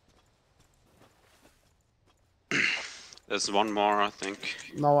shit. There's one more, I think.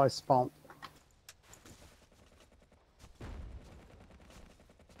 Now I spawned.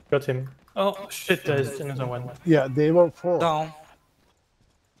 Got him. Oh shit, there's another one. Yeah, they were 4. Down.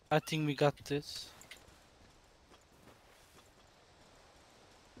 I think we got this.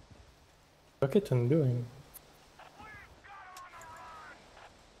 Rocketon doing?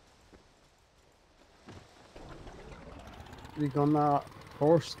 We're gonna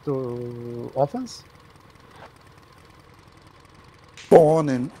force to offense. Born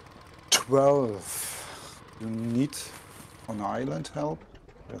in 12. You need on island help?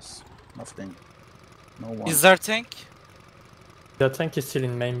 Yes, nothing. No one. Is there tank? The tank is still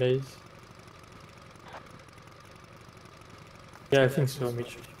in main base. Yeah, I think so,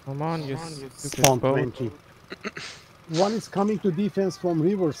 Mitch. Come on, you stupid Spawn boat. 20. One is coming to defense from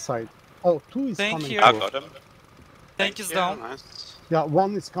riverside. Oh, 2 is Thank coming. you. I to- got him. Tank is Yeah, down. nice. Yeah,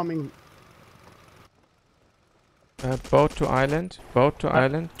 1 is coming. Boat to island. Boat to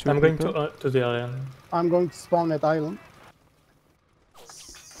island. 2 I'm going people. to the island. I'm going to spawn at island.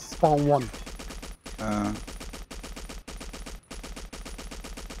 Spawn 1.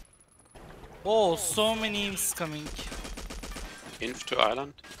 Oh, so many imps coming. Inf to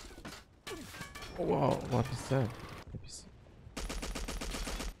island. Wow, what is that? APC.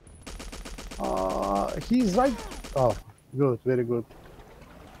 He's right. Oh, good, very good.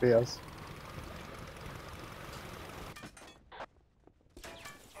 Yes.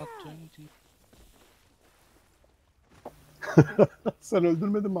 Not doing anything. Sen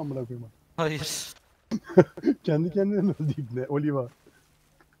öldürmedin mi amına koyayım? Hayır. Kendi kendine mi öldü ibne? Oliver.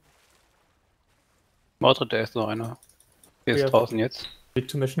 Mordred, der ist noch einer. Der ist Ja. draußen jetzt. Die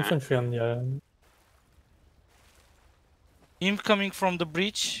two machine infantry on the island. Imp coming from the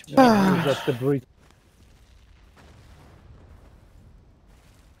breach. He's at the bridge.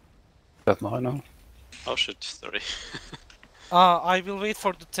 Da ist noch einer. Oh shit, sorry. I will wait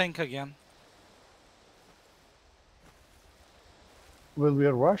for the tank again. Will we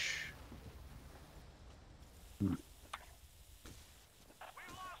rush?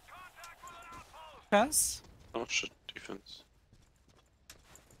 Fence? Oh shit, defense.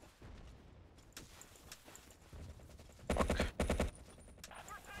 Fuck.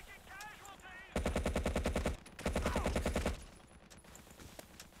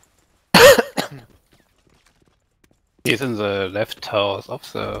 He's in the left house of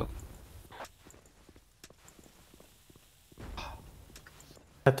the...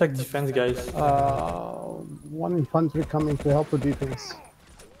 Attack defense, guys. One infantry coming to help the defense.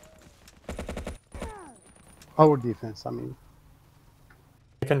 Our defense, I mean.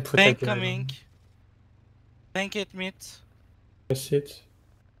 I can Tank protect the coming. island. Tank at mid. That's it.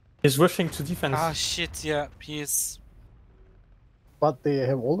 He's rushing to defense. Ah shit, yeah, he is. But they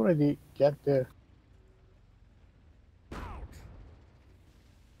have already get there.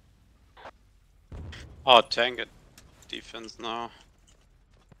 Oh, tank at defense now.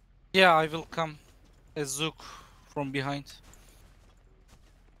 Yeah, I will come as Zook from behind.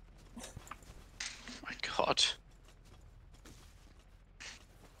 My god.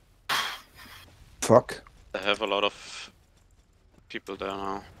 Fuck. They have a lot of people there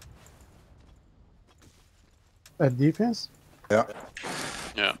now. At defense? Yeah.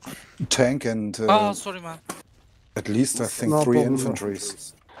 Yeah. Tank and Oh, sorry, man. at least I think No 3 problem.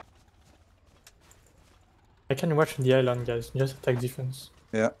 infantries. I can watch the island, guys. Just attack defense.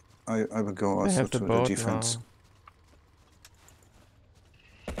 Yeah, I will go They also have the to the boat defense. now.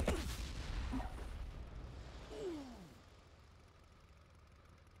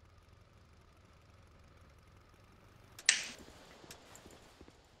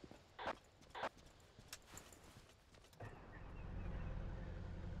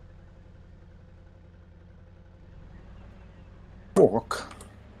 Fuck.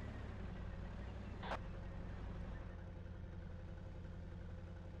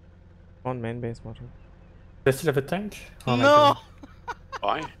 On main base model. They still have a tank? Oh my No! god.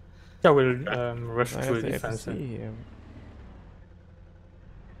 Why? Yeah, we'll rush I to have the the defense. APC here.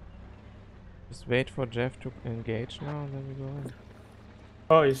 Just wait for Jeff to engage now and then we go in.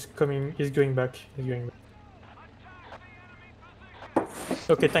 Oh, he's coming. He's going back. He's going back.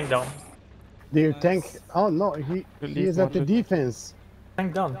 Okay, tank down. Their Nice. tank. Oh no, he You is leave at the Mordred. defense.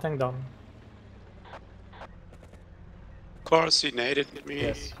 Tank down. Tank down. Of course, he naded me.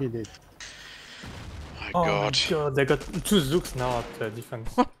 Yes, he did. My Oh god. my god, they got 2 Zooks now at defense.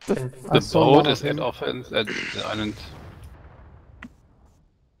 And I The saw boat one is of at them. offense at the island.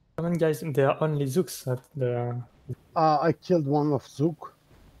 come on, guys, there are only Zooks at the. I killed one of Zook.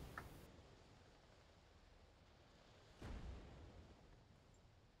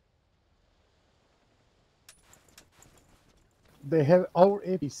 They have our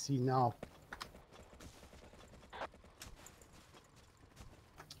APC now.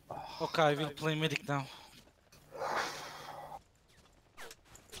 Okay, I will play medic now.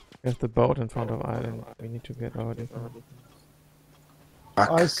 We have the boat in front of island. We need to get our defense.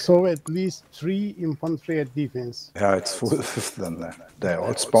 I saw at least 3 infantry at defense. Yeah, it's full of them there. They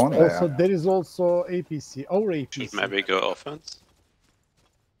all spawn Also, there. there is also APC, our Should APC. maybe go offense?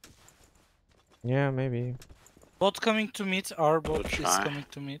 Yeah, maybe. Bot coming to meet, our bot is try. coming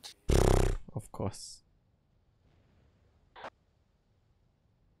to meet. Of course.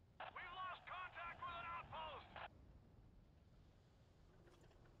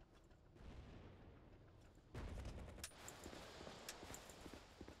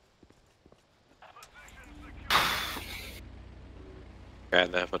 Okay,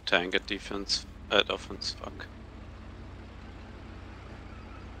 they have a tank at defense. At offense, fuck.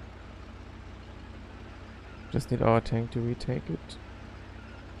 Just need our tank to retake it.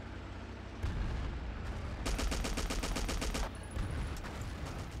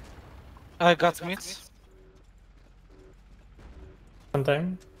 I got mid. One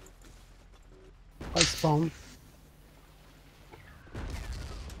time. I spawned.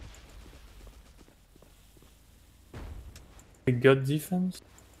 We got defense.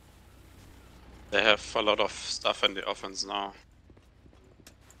 They have a lot of stuff in the offense now.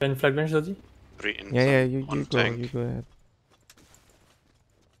 Then flag range, Dodgy? 3 in Yeah, some- you one go, tank. you go ahead.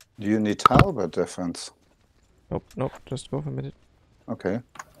 Do you need help at defense? Nope, just go for a minute. Okay.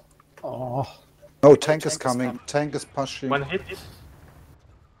 Oh, No, tank is coming. Tank is pushing. One hit.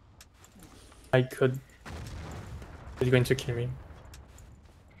 I could. He's going to kill me.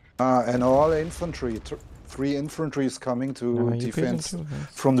 And all infantry. 3 infantry is coming to You killed him defense too, nice.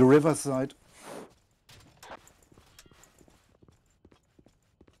 from the riverside.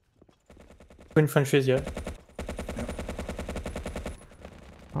 Two infantries, yeah.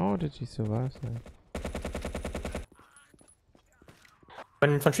 How did he survive that?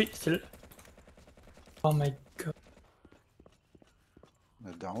 One infantry still. Oh my god.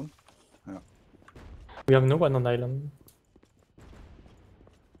 They're down. We have no one on island.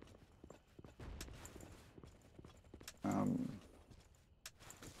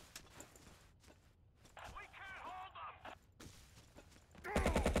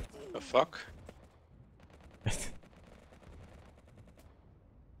 The fuck?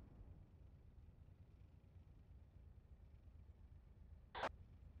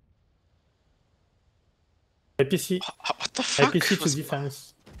 APC. What the fuck? APC to was-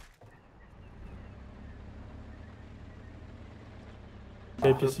 defense.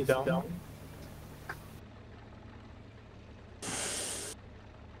 APC down.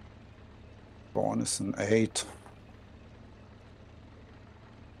 Spawn is an 8.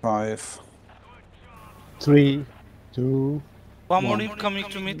 5. 3, 2. One more incoming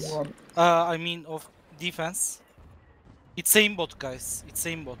to mid. I mean of defense. It's aimbot, guys. It's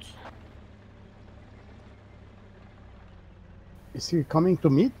aimbot. Is he coming to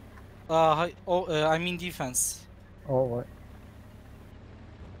meet? I mean defense. Oh, right.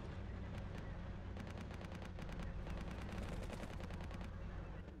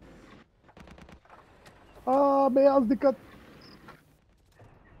 Beyaz dikkat.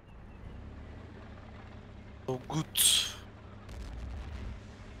 So good.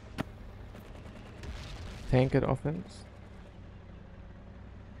 Tank at offense.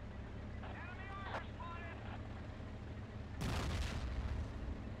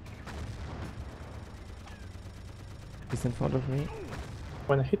 He's in front of me.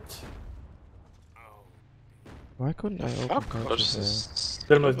 One hit. Why couldn't I open Fuck? What pouches is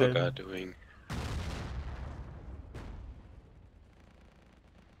there? this Almost silver dead. guy doing?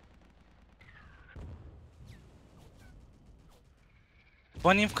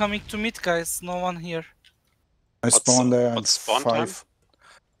 One incoming to mid, guys. No one here. I spawn there in what's spawn time? 5,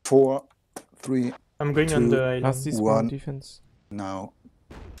 4, 3, I'm going on Two. the island. Last spawn One. defense. now.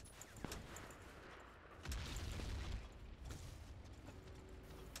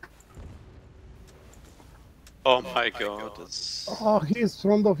 Oh my god, it's... Oh, he's in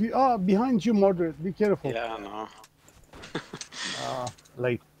front of you. Behind you, Moderate. Be careful. Yeah, no.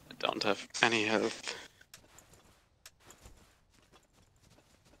 Late. I don't have any health.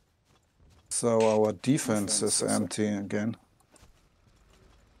 So our defense is empty again.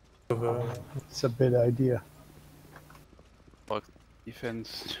 It's a bad idea.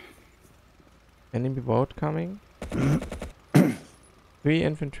 Defense. Enemy boat coming. 3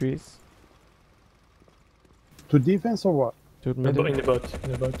 infantries. To defense or what? To In middle. the boat.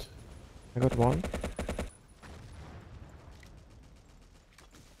 In the boat. I got one.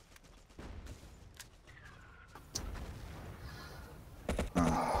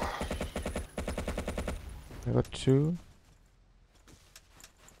 I got 2.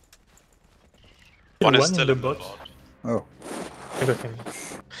 One is in still the in the boat. boat. Oh, I got him.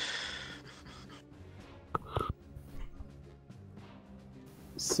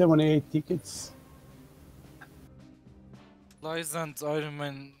 $78 tickets. Lies and Iron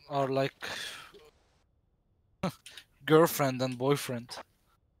Man are like girlfriend and boyfriend.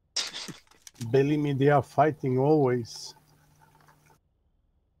 Believe me, they are fighting always.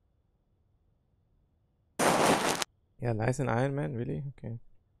 Yeah, nice and Iron Man, really? Okay.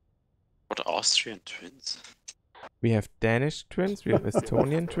 What Austrian twins? We have Danish twins, we have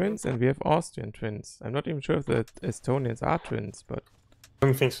Estonian twins, and we have Austrian twins. I'm not even sure if the Estonians are twins, but I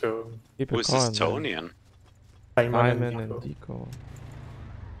don't think so. people Who is call them Estonian? Simon and Nico. Deco.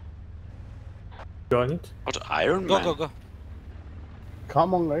 You on it? What Iron Go, Man? go, go.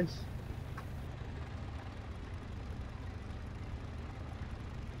 Come on, guys.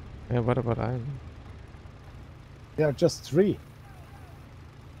 Yeah, what about Iron Man? They are just 3.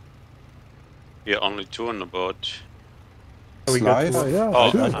 Yeah, only 2 on the boat. It's We got live. two. Oh, yeah.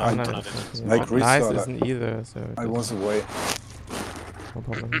 Oh, sure. I'm no, not no, attacking Like it. Nice restart. isn't either, so it I doesn't- was away. no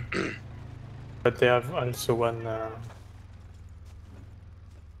problem. But they have also one.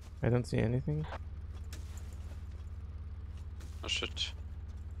 I don't see anything. Oh shit.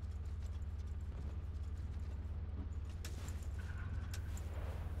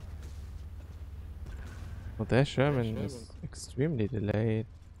 Well, their Sherman is extremely delayed.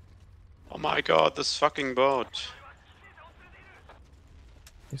 Oh my god, this fucking boat.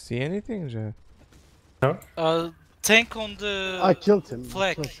 You see anything, Jeff? Tank on the I killed him.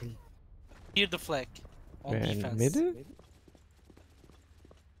 flag. Killed him. Near the flag. On Where, in defense. middle?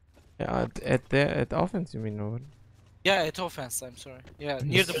 Yeah, at offense, you mean, or what? Yeah, at offense, I'm sorry. Yeah,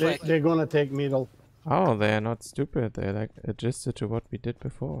 near the flag. They're gonna take middle. Oh, they are not stupid. They like adjusted to what we did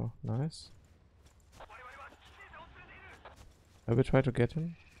before. Nice. I will try to get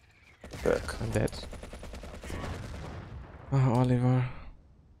him. Back. I'm dead. Oh, Oliver.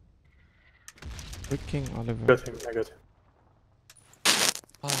 Freaking Oliver. Got him. I got him.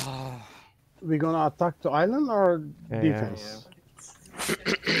 Ah, We gonna attack the island or Yeah, defense?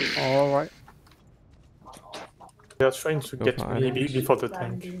 All right. They are trying to Go get for me island. before the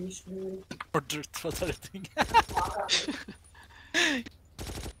tank. ordered fatality.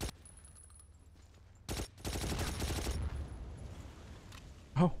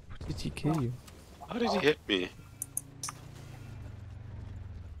 Oh, did he kill you? How did he hit me?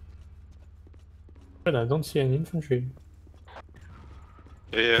 But I don't see any infantry.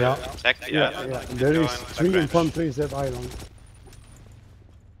 Yeah. Yeah. Attack the Yeah, island. yeah. and There go is in 3 back range. infanteries at island.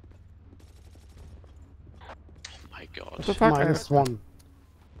 Oh my god. What the fuck? -1.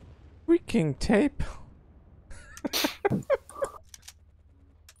 Freaking tape.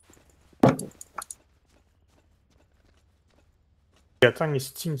 Yeah, tank is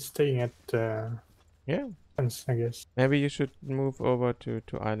still staying at Yeah. fence, I guess. Maybe you should move over to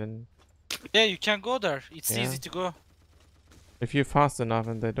island. Yeah, you can go there. It's Yeah. easy to go. If you're fast enough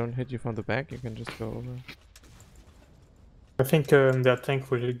and they don't hit you from the back, you can just go over. I think their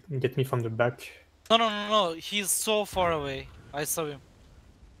tank will get me from the back. No, no, no, no. He's so far away. I saw him.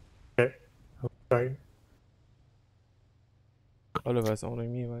 Sorry. Oliver is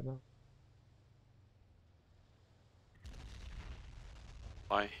owning me right now.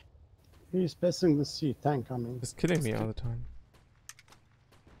 Why? He's passing the sea tank coming. Just killing me all the time.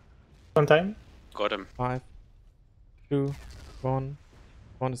 One time? Got him. 5, 2, 1.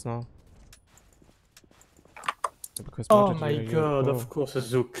 1 is now. Because Oh wanted my you- god, oh, of course, a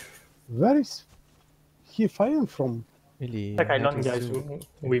Zook. Where is he firing from? Really? Like that island, is guys, so-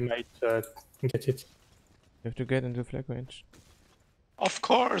 we might get it. You have to get into flag range. Of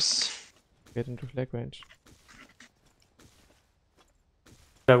course. Get into flag range.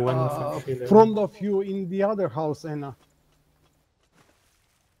 The one infantry there. Front of you in the other house, Anna.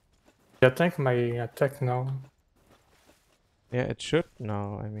 The tank may attack now. Yeah, it should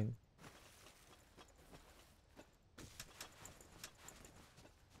now, I mean.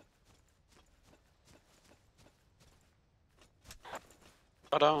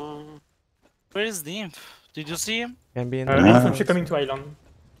 Ta-da! Where is the imp? Did you see him? Can be in Infantry coming to island.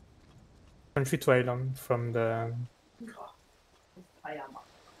 Infantry to island from the...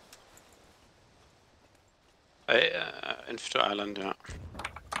 Info Island, yeah.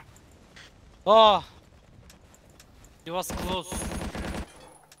 Oh! He was close.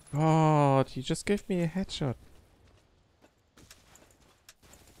 God, he just gave me a headshot.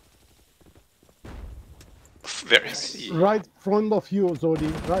 Where is he? Right front of you, Zodi.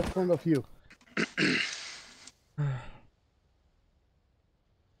 Right front of you.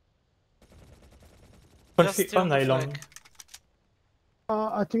 Infantry Just on on the island. flag.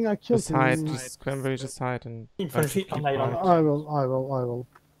 I think I killed Just him. hide, just Cranberry, just hide and... Infantry keep on island. quiet. I will.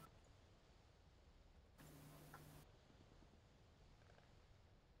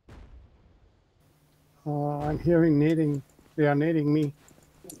 I'm hearing nading. They are nading me.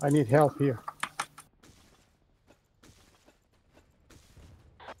 I need help here.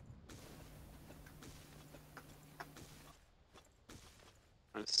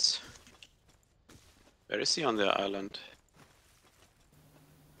 Nice. Where is he on the island?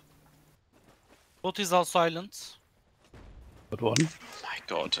 Boat is also silent. But one. My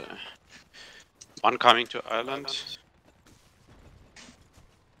god. One coming to island.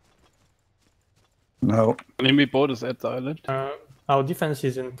 No. Enemy boat is at the island. Our defense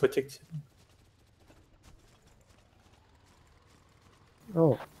isn't protected.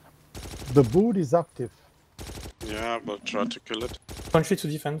 Oh, the boot is active. Yeah, we'll try to kill it. Infantry to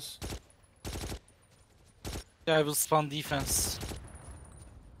defense. Yeah, I will spawn defense.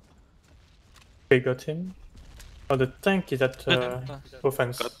 They got him. Oh, the tank is at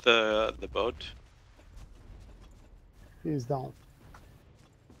offense. Got the boat. He's down.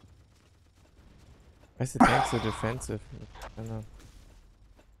 Why is the tank so defensive? I don't know.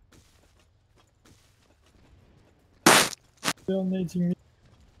 They're nading me.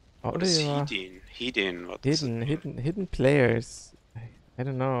 Oh, What is they are Hedin? What is it? hidden players. I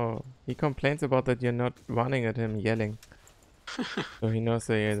don't know. He complains about that you're not running at him yelling. So he knows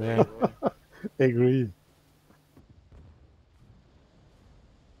that you're there. Agree.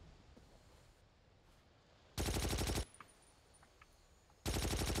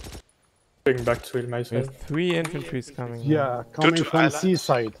 Going back to heal We myself. have 3 infantries coming. Yeah, coming to from island.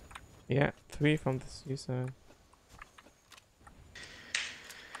 seaside. Yeah, 3 from the seaside.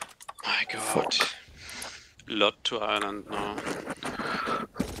 My god. Lot to island now.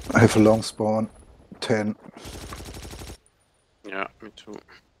 I have a long spawn. 10. Yeah, me too.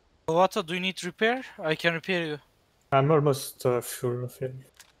 What do you need repair? I can repair you. I'm almost full of heal.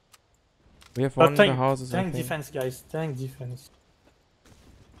 We have one in the tank, houses. I tank think. defense, guys. Tank defense.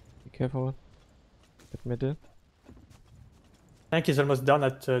 Be careful. At middle. Tank is almost done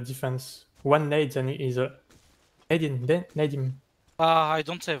at defense. One nade and he's nade him. I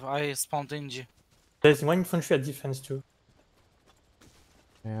don't have. I spawned NG. There's one infantry at defense too.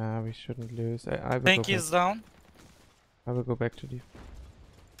 Yeah, we shouldn't lose. I will Tank go is back. down. I will go back to the.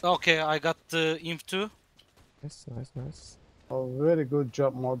 Okay, I got the imp too. Nice. Oh, very good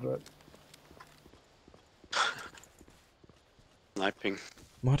job, Moderate. Sniping.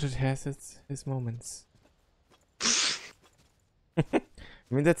 Modded has his moments. I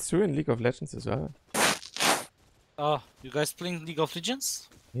mean, that's true in League of Legends as well. Oh, you guys playing League of Legends?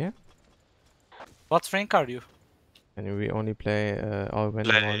 Yeah. What rank are you? And we only play all when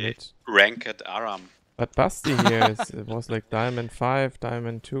Play all mid. Ranked Aram. But Basti here it was like Diamond 5,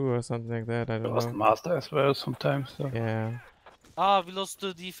 Diamond 2 or something like that. I don't Lost know. master as well sometimes. So. Yeah. We lost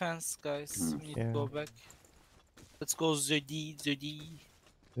the defense, guys. We need to go back. Let's go Zodi.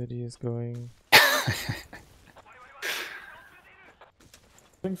 City is going.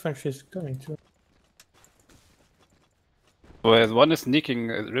 Infantry is coming too. Well, one is sneaking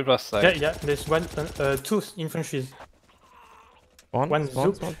riverside. Yeah, there's one, 2 infantries. Spawn. One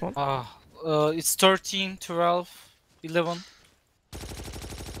It's 13, 12, 11.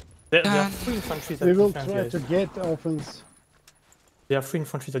 There are 3 infantry We at will defense, try guys. to get offense. There are 3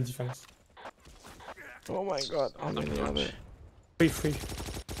 infantry at defense. Oh my god, how many are there? 3.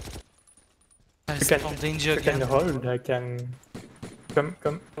 I You can- spawned NG I can again. hold, I can... Come.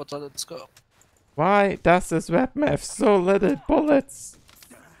 Let's go. Why does this weapon have so little bullets?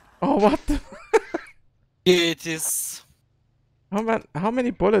 Oh, what the? Yeah, it is. How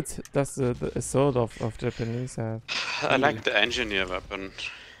many bullets does the assault of Japanese have? I like the engineer weapon.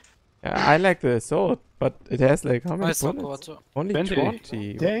 Yeah, I like the assault, but it has like how many Nice bullets? Kawato. Only 20.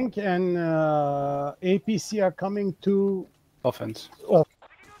 20. Tank and APC are coming to. Offense.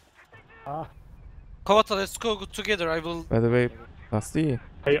 Kawato, let's go together. I will. By the way, Basti,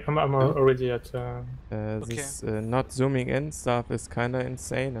 I'm already at... this not zooming in stuff is kinda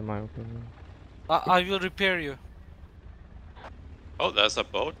insane in my opinion. I will repair you. Oh, there's a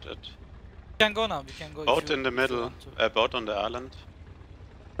boat. We can go now. We can go. if Boat you- in the if you middle. want to. A boat on the island.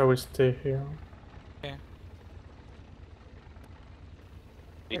 I will stay here. Need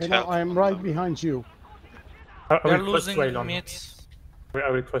You know, help I'm from right them. behind you. I We are will quest losing Waylon. mid. I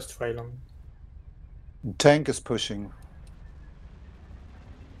will quest Waylon. Tank is pushing.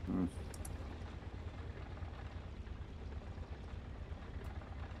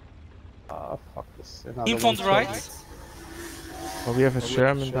 Ah, fuck this. Another Imp on one the right. Oh, we have a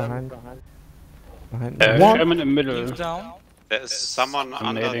Sherman behind. Behind me. One- Sherman in the middle. Imp down. There's someone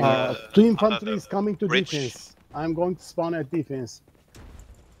under nailing the... 2 under infantry the is coming to bridge. defense. I'm going to spawn at defense.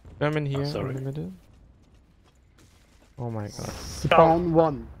 Sherman here in sorry. the middle. Oh my god. Spawn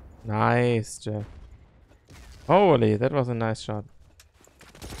 1. Nice, Jeff. Holy, that was a nice shot.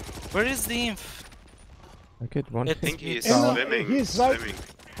 Where is the imp? I get one. I I think he's No, swimming. he's right. Swimming.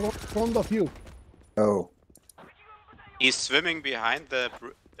 Front of you. Oh. He's swimming behind the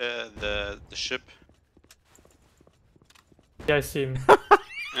ship. Yeah, I see him.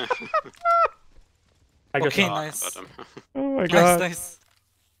 I got Okay, him. nice. Got him. Oh my Nice, god. nice.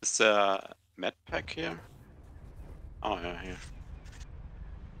 Is a med pack here? Oh yeah, here.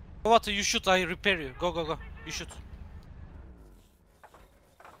 Kawato, you shoot. I repair you. Go, go, go. You shoot.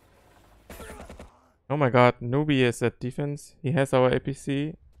 Oh my god, Nubi is at defense. He has our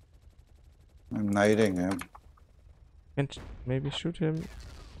APC. I'm nading him. Can maybe shoot him.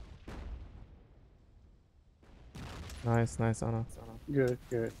 Nice, Anna. Good,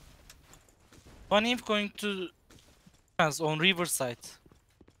 good. One imp going to on riverside.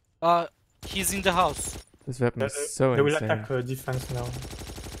 He's in the house. This weapon is so They will insane. attack defense now.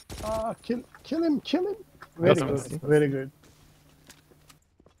 Kill him. Very That's good, very good.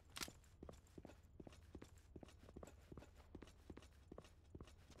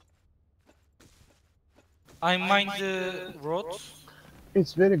 I mind the road.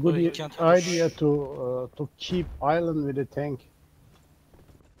 It's very So you good can't idea to keep island with a tank.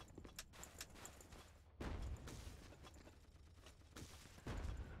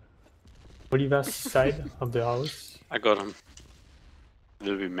 Oliver's side of the house. I got him.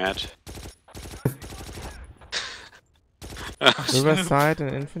 Will be mad. Riverside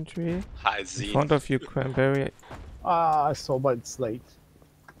and infantry. High In Z. front of you, Cranberry. I saw, but it's late.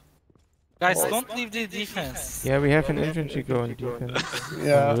 Guys, don't leave the defense. Yeah, we have an infantry going defense.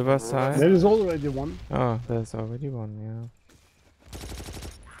 Yeah. On Riverside. There is already one. Oh, there's already one, yeah.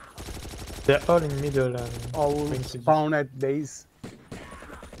 They're all in middle and I'll going to spawn at base.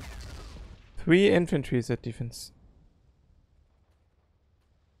 3 infantries at defense.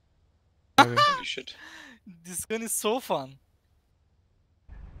 Maybe. Holy shit. This gun is so fun.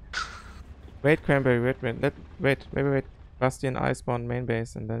 Wait, Cranberry, wait. Bastian Iceborne main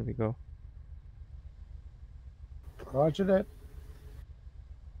base and then we go. Roger that.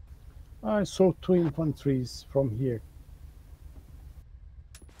 I saw 2 infantries from here.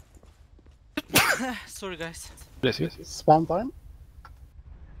 Sorry, guys. Bless you. Spawn time?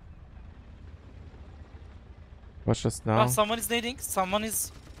 Watch us now. Someone is nading. Someone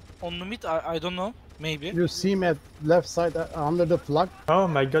is on the mid. I don't know. Maybe. You see him at left side under the flag. Oh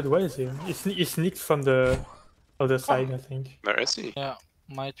my god, where is he? He sneaked from the other side, I think. Where is he? Yeah,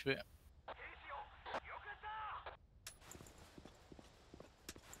 might be.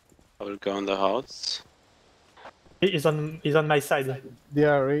 I will go in the house. He's on my side. They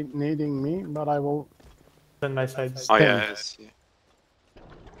are needing me, but I will. He's on my side. Oh yeah, I see.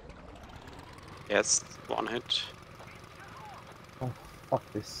 Yes, one hit.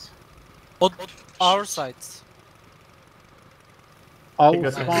 Fuck this. On our side. I He will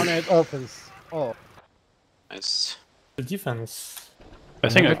got him. spawn at offense. Oh, Nice. The defense. I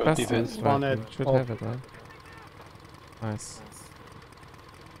think I Have it, got Bastian? defense. Spawn Right, at we should off. have it, right? Nice.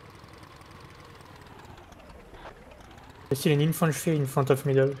 I see an infantry in front of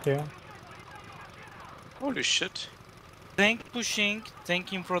middle here. Holy shit. Tank pushing.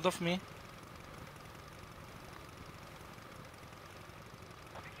 Tank in front of me.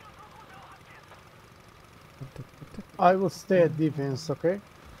 I will stay at defense, okay?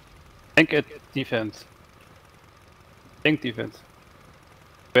 Tank at defense. Tank defense.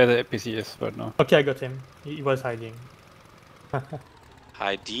 Where the APC is right now. Okay, I got him. He was hiding.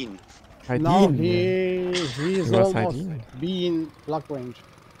 Hi, Dean. Now Haidin, yeah. he is He was almost Haidin. being block range.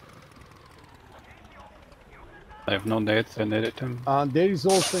 I have no nades, I naded him. There is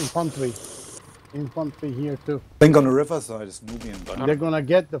also infantry. Infantry here too. Think on the riverside is Nubian, but They're gonna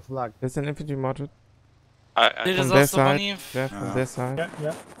get the flag. There's an infantry module There I is from their also one side. inf. Yeah, from Ah. their side.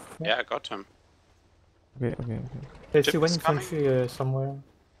 Yeah. yeah, I got him. Okay. I Ship see one is coming. infantry somewhere.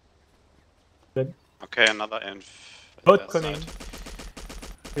 Okay, another inf. at Boat their coming. side.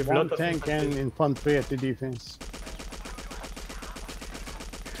 With One lot of tank and infantry. infantry at the defense.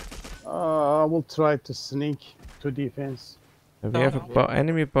 I will try to sneak to defense. We have a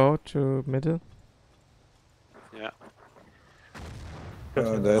enemy boat to middle. Yeah.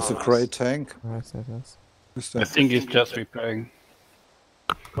 there's a great tank. Nice. Who's I that? think he's just repairing.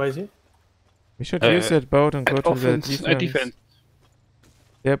 Where is he? We should use that boat and go At to the offense, defense. defense.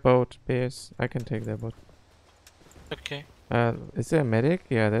 Their boat base. I can take their boat. Okay. Is there a medic?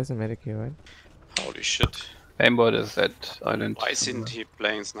 Yeah, there's a medic here, right? Holy shit. Aimbot is at island. Why isn't he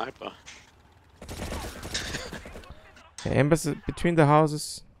playing sniper? The embassy between the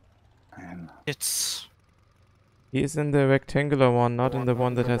houses. Man. It's. He is in the rectangular one, not in the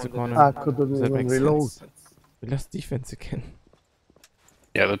one that has a corner. I couldn't Does that even make reload. sense? We lost defense again.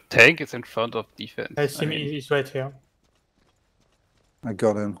 Yeah, the tank is in front of defense. I see him. He's right here. I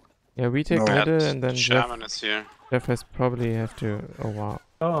got him. Yeah, we take No. middle and then Jeff Sherman is here. has probably have to. Oh wow.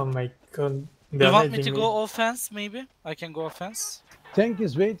 Oh my god. You They're want me to nading go offense? Maybe I can go offense. Tank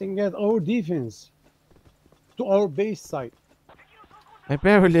is waiting at our defense. To our base side. I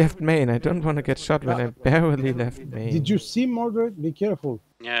barely left main. I don't want to get shot when I barely left main. Did you see Moderate? Be careful.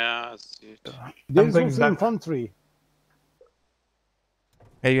 Yeah, I see it. There is going also back. infantry.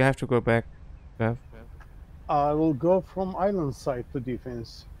 Hey, you have to go back, Jeff. I will go from island side to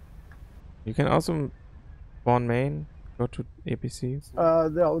defense. You can also spawn main. Go to APC.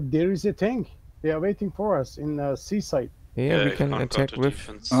 There is a tank. They are waiting for us in seaside. Yeah, we you can can't go attack to with.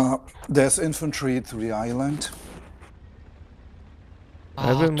 defense. There's infantry to the island.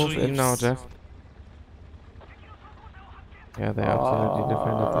 I will Ah, move in now, Treves. Jeff. Yeah, they absolutely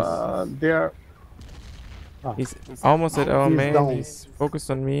defended this. They're He's almost at our He's main. down. He's focused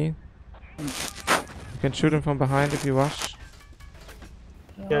on me. You can shoot him from behind if you rush.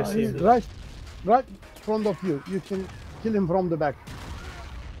 Yeah, I see he's him. right in front of you. You can kill him from the back.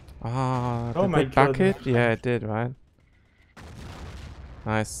 Ah, Oh did my that bucket? God. Yeah, it did, right?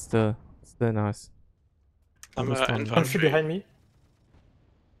 Nice, still nice. I'm Almost one. Infantry behind me.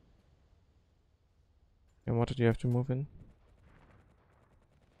 And what did you have to move in?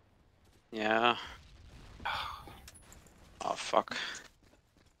 Yeah. Oh fuck.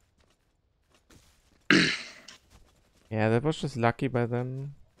 Yeah, that was just lucky by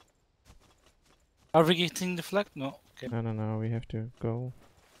them. Are we getting the flag? No. Okay. No, we have to go.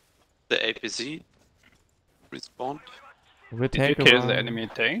 The APC respawned. We'll Did you take a kill while. the enemy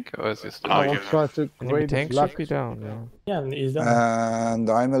tank, or is this still? Oh, I yeah. will try to Enemy create a tank flag. should be down, yeah. Yeah, and he's down. And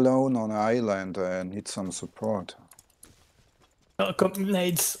I'm alone on an island. I need some support. Oh, come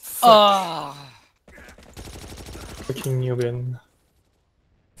nades. Fuck. Ah! Fucking Nubian.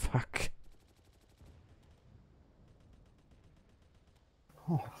 Fuck.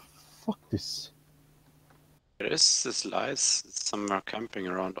 Fuck this. There is this lies somewhere camping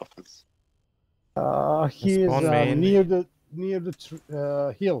around offense. He is spawn main. near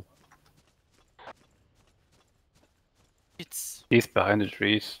the hill. It's He's behind the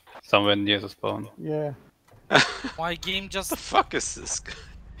trees, somewhere near the spawn. Yeah. my game What just. the fuck is this guy?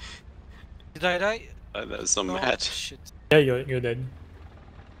 Did I die? They're so No. mad. Shit. Yeah, you're dead.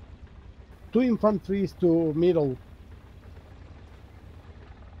 2 infantries to middle.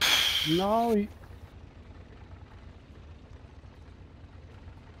 Now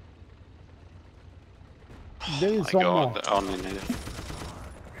there is I some go more. on the only native.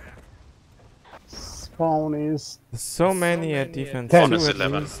 Spawn is There's so many at defense. 10. Two Bonus at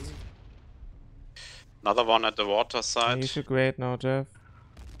 11. least. Another one at the water You side. should wait now, Jeff.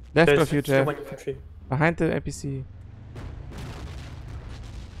 Left There's of you, still Jeff. one infantry. Behind the APC.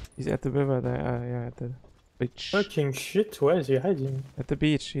 He's at the river there. Yeah, at the beach. Fucking shit, where is he hiding? At the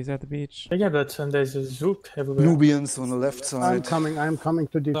beach. He's at the beach. Yeah, but there's a zook everywhere. Nubians on the left I'm side. coming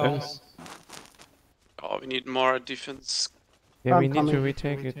to defense. Oh, we need more defense. Yeah, I'm we need to coming.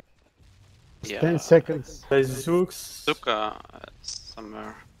 retake it. Yeah. 10 seconds. There's zooks. Zuka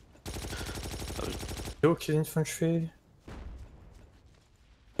somewhere. Zook is infantry.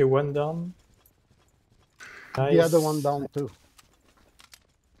 Okay, one down. Nice. The other one down too.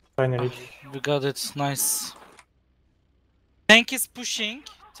 Finally. We got it. Nice. Tank is pushing.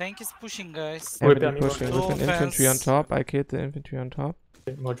 Tank is pushing, guys. Heavily Repair me, pushing Morgan. with an infantry on Offense. top. I killed the infantry on top.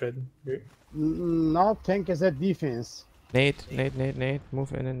 Okay, more dread. Good. Now tank is at defense. Nade.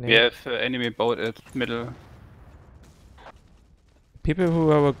 Move in and We nade. have enemy boat at middle. People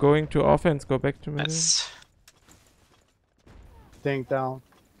who are going to offense go back to middle. Nice. Tank down.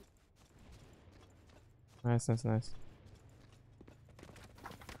 Nice.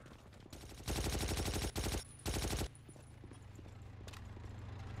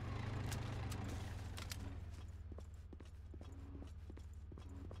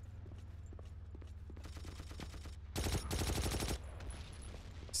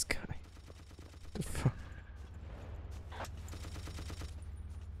 This guy. What the fuck?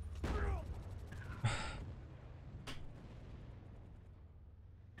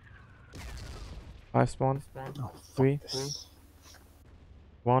 Five spawn. Oh, 3,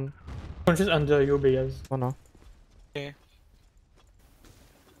 1. Punches under you, guys. Oh no.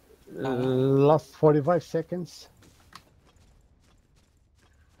 Last 45 seconds.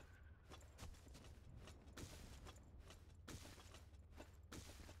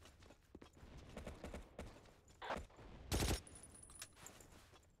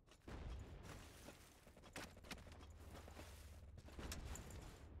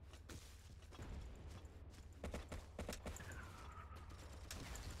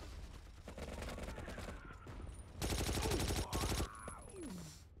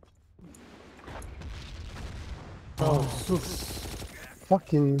 Oh,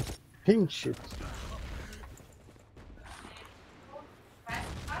 fucking pink shit.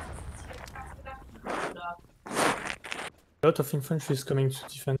 A lot of infantry is coming to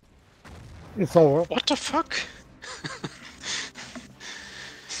defend. It's over. What the fuck?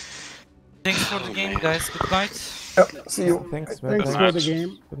 Thanks for the game, guys. Good night. See you. Thanks, Thanks man. for the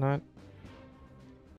game. Good night.